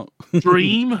taken out.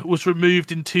 Dream was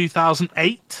removed in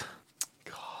 2008.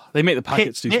 They make the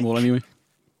packets too small anyway.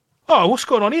 Oh, what's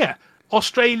going on here?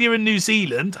 Australia and New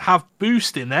Zealand have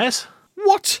Boost in theirs.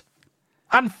 What?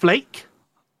 And Flake.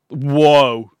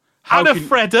 Whoa. And a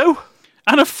Freddo.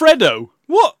 And a Freddo?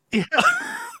 What? Yeah.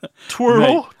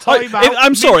 Twirl. Time out.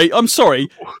 I'm sorry.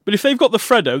 But if they've got the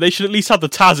Freddo, they should at least have the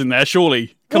Taz in there,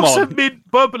 surely. Come What's on. a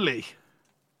mint bubbly?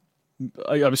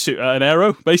 An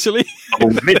Aero, basically. Oh,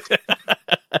 mint.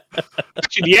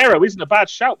 Actually, the Aero isn't a bad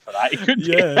shout for that. It could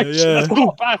be. Yeah. That's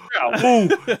not a bad shout.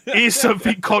 Oh, here's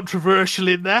something controversial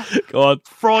in there. Go on.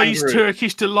 Fries Angry.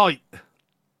 Turkish Delight.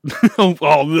 No,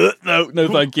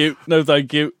 thank you. No,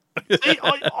 thank you. See,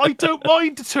 I don't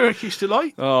mind the Turkish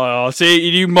Delight. Oh, see,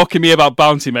 you mocking me about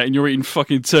Bounty, mate, and you're eating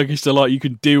fucking Turkish Delight. You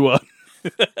could do one.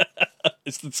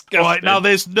 It's disgusting. Right, now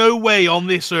there's no way on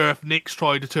this earth Nick's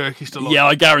tried a Turkish delight. Yeah,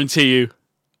 I guarantee you.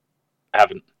 I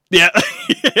haven't. Yeah.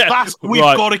 We've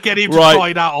got to get him to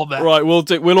try that on there. Right,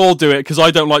 we'll all do it, because I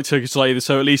don't like Turkish delight either,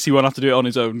 so at least he won't have to do it on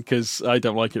his own, because I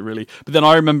don't like it really. But then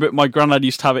I remember my granddad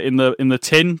used to have it in the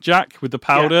tin, Jack, with the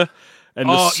powder, and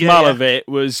the smell of it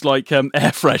was like air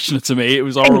freshener to me. It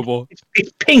was horrible.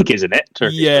 It's pink, isn't it?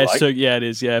 Turkish delight. So it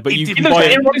is. Yeah, but you can know, buy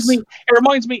it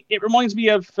reminds me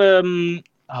of the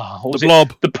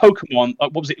Blob, the Pokemon.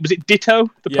 What was it? Was it Ditto?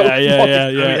 The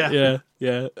Pokemon?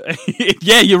 Yeah.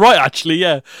 Yeah, you're right. Actually,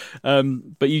 yeah.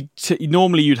 But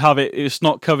normally you'd have it. It's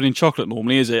not covered in chocolate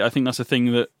normally, is it? I think that's a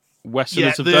thing that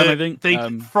Westerners have done. I think they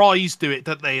fries do it,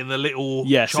 don't they? In the little in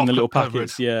the little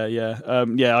packets.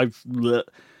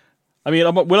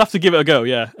 We'll have to give it a go.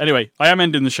 Yeah. Anyway, I am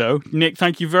ending the show. Nick,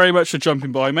 thank you very much for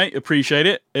jumping by, mate. Appreciate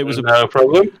it. It was no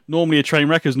problem. Normally a train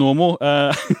wreck as normal.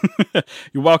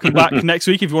 You're welcome back next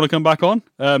week if you want to come back on.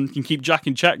 You can keep Jack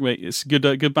in check, mate. It's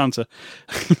good banter.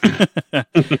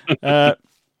 And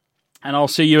I'll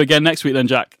see you again next week then,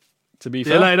 Jack. To be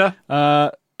fair. See you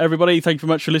later. Everybody, thank you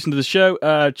very much for listening to the show.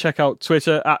 Check out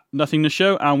Twitter at Nothingness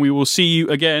Show, and we will see you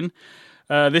again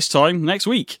this time next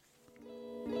week.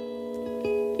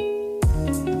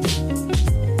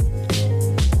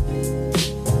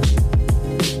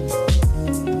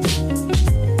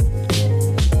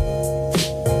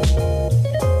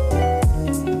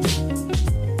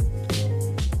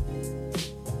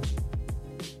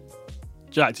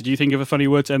 Jack, did you think of a funny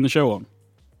word to end the show on?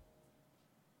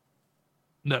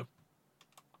 No.